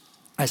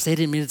 I said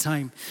it many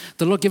times.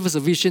 The Lord gave us a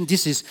vision.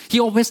 He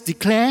always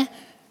declare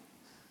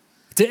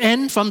the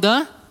end from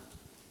the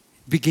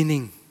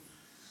beginning.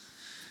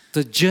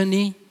 The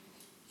journey,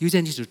 you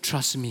just need to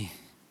trust me.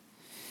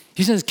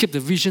 You just keep the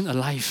vision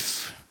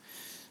alive.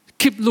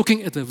 Keep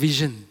looking at the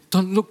vision.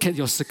 Don't look at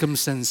your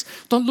circumstance.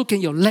 Don't look at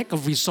your lack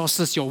of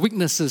resources, your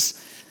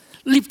weaknesses.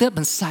 Leave them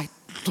aside.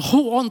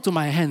 Hold on to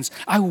my hands.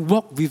 I will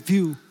walk with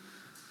you.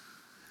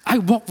 I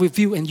walk with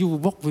you and you will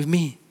walk with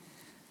me.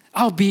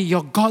 I'll be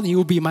your God and you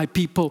will be my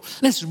people.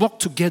 Let's walk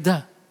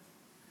together.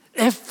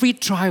 Every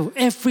trial,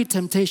 every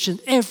temptation,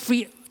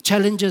 every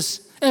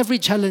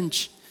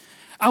challenge,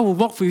 I will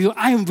walk with you.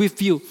 I am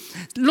with you.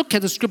 Look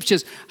at the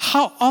scriptures.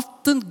 How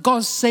often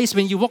God says,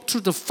 when you walk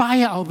through the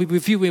fire, I'll be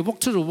with you. When you walk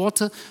through the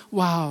water,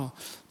 wow.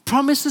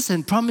 Promises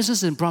and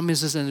promises and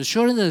promises and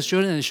assurance and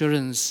assurance and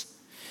assurance.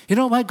 You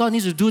know why God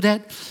needs to do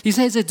that? He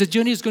says that the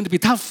journey is going to be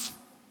tough.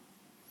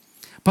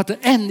 But the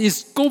end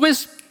is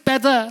always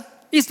better.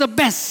 It's the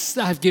best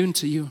I've given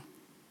to you.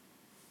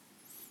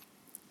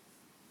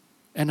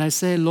 And I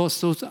say, Lord,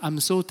 I'm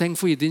so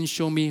thankful you didn't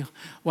show me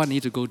what I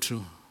need to go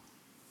through.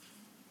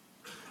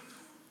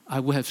 I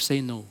would have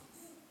said no.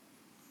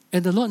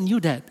 And the Lord knew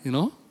that,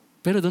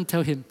 Better don't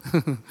tell him.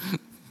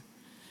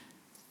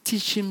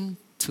 Teach him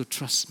to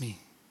trust me.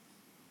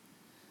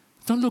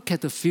 Don't look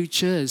at the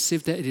future as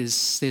if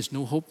there's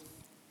no hope.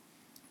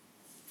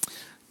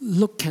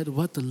 Look at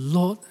what the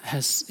Lord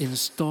has in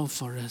store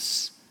for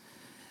us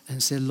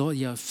and say, Lord,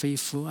 you are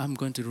faithful. I'm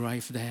going to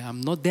arrive there.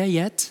 I'm not there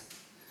yet.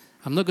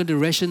 I'm not going to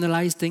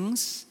rationalize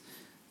things.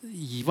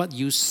 What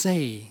you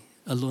say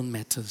alone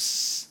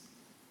matters.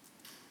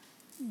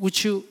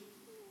 Would you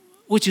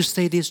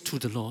say this to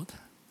the Lord?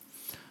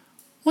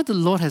 What the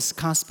Lord has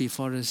cast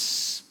before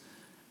us,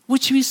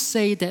 would we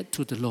say that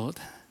to the Lord?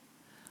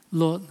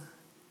 Lord,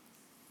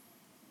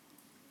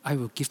 I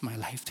will give my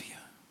life to you.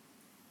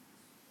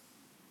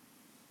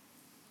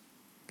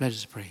 Let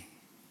us pray.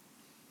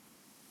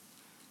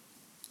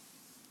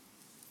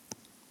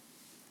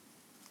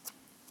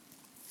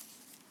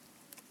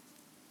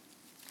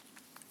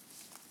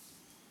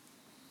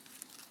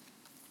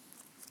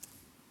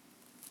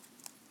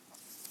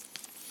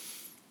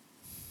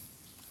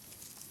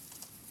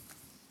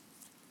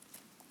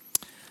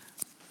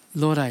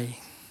 Lord, I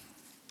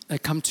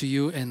come to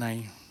you and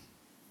I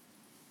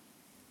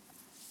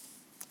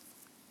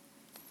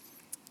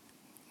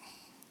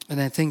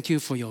thank you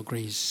for your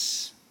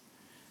grace.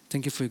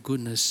 Thank you for your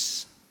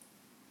goodness.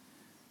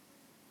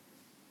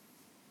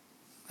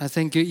 I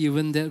thank you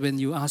even that when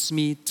you asked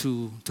me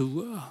to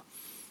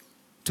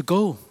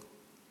go,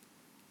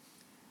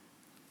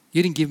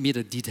 you didn't give me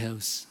the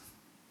details.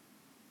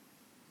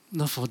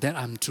 Not for that,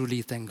 I'm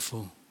truly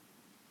thankful.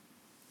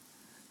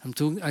 I'm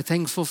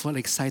thankful for an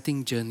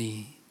exciting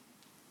journey.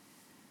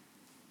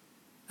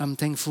 I'm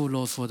thankful,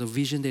 Lord, for the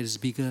vision that is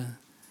bigger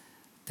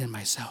than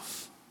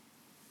myself.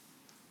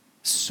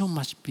 So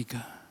much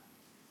bigger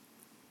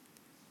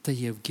that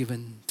you have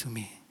given to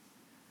me.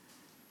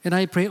 And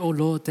I pray, oh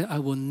Lord, that I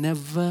will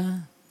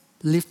never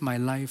live my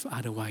life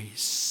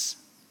otherwise.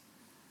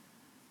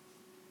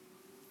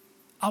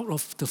 Out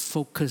of the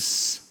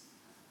focus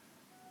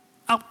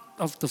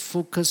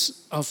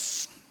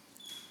of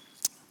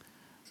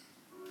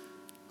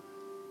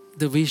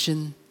the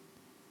vision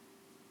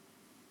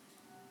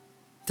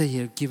that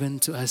you have given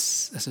to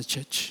us as a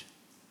church,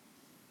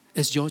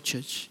 as your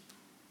church.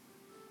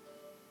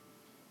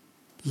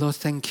 Lord,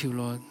 thank you,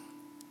 Lord.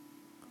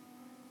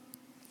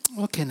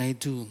 What can I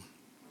do?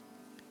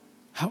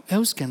 How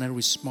else can I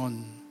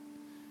respond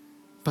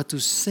but to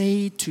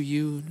say to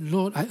you,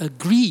 Lord, I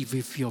agree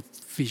with your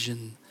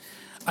vision.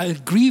 I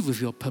agree with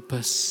your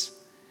purpose.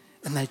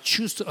 And I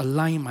choose to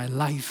align my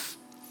life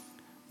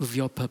with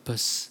your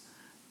purpose,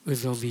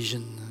 with your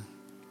vision.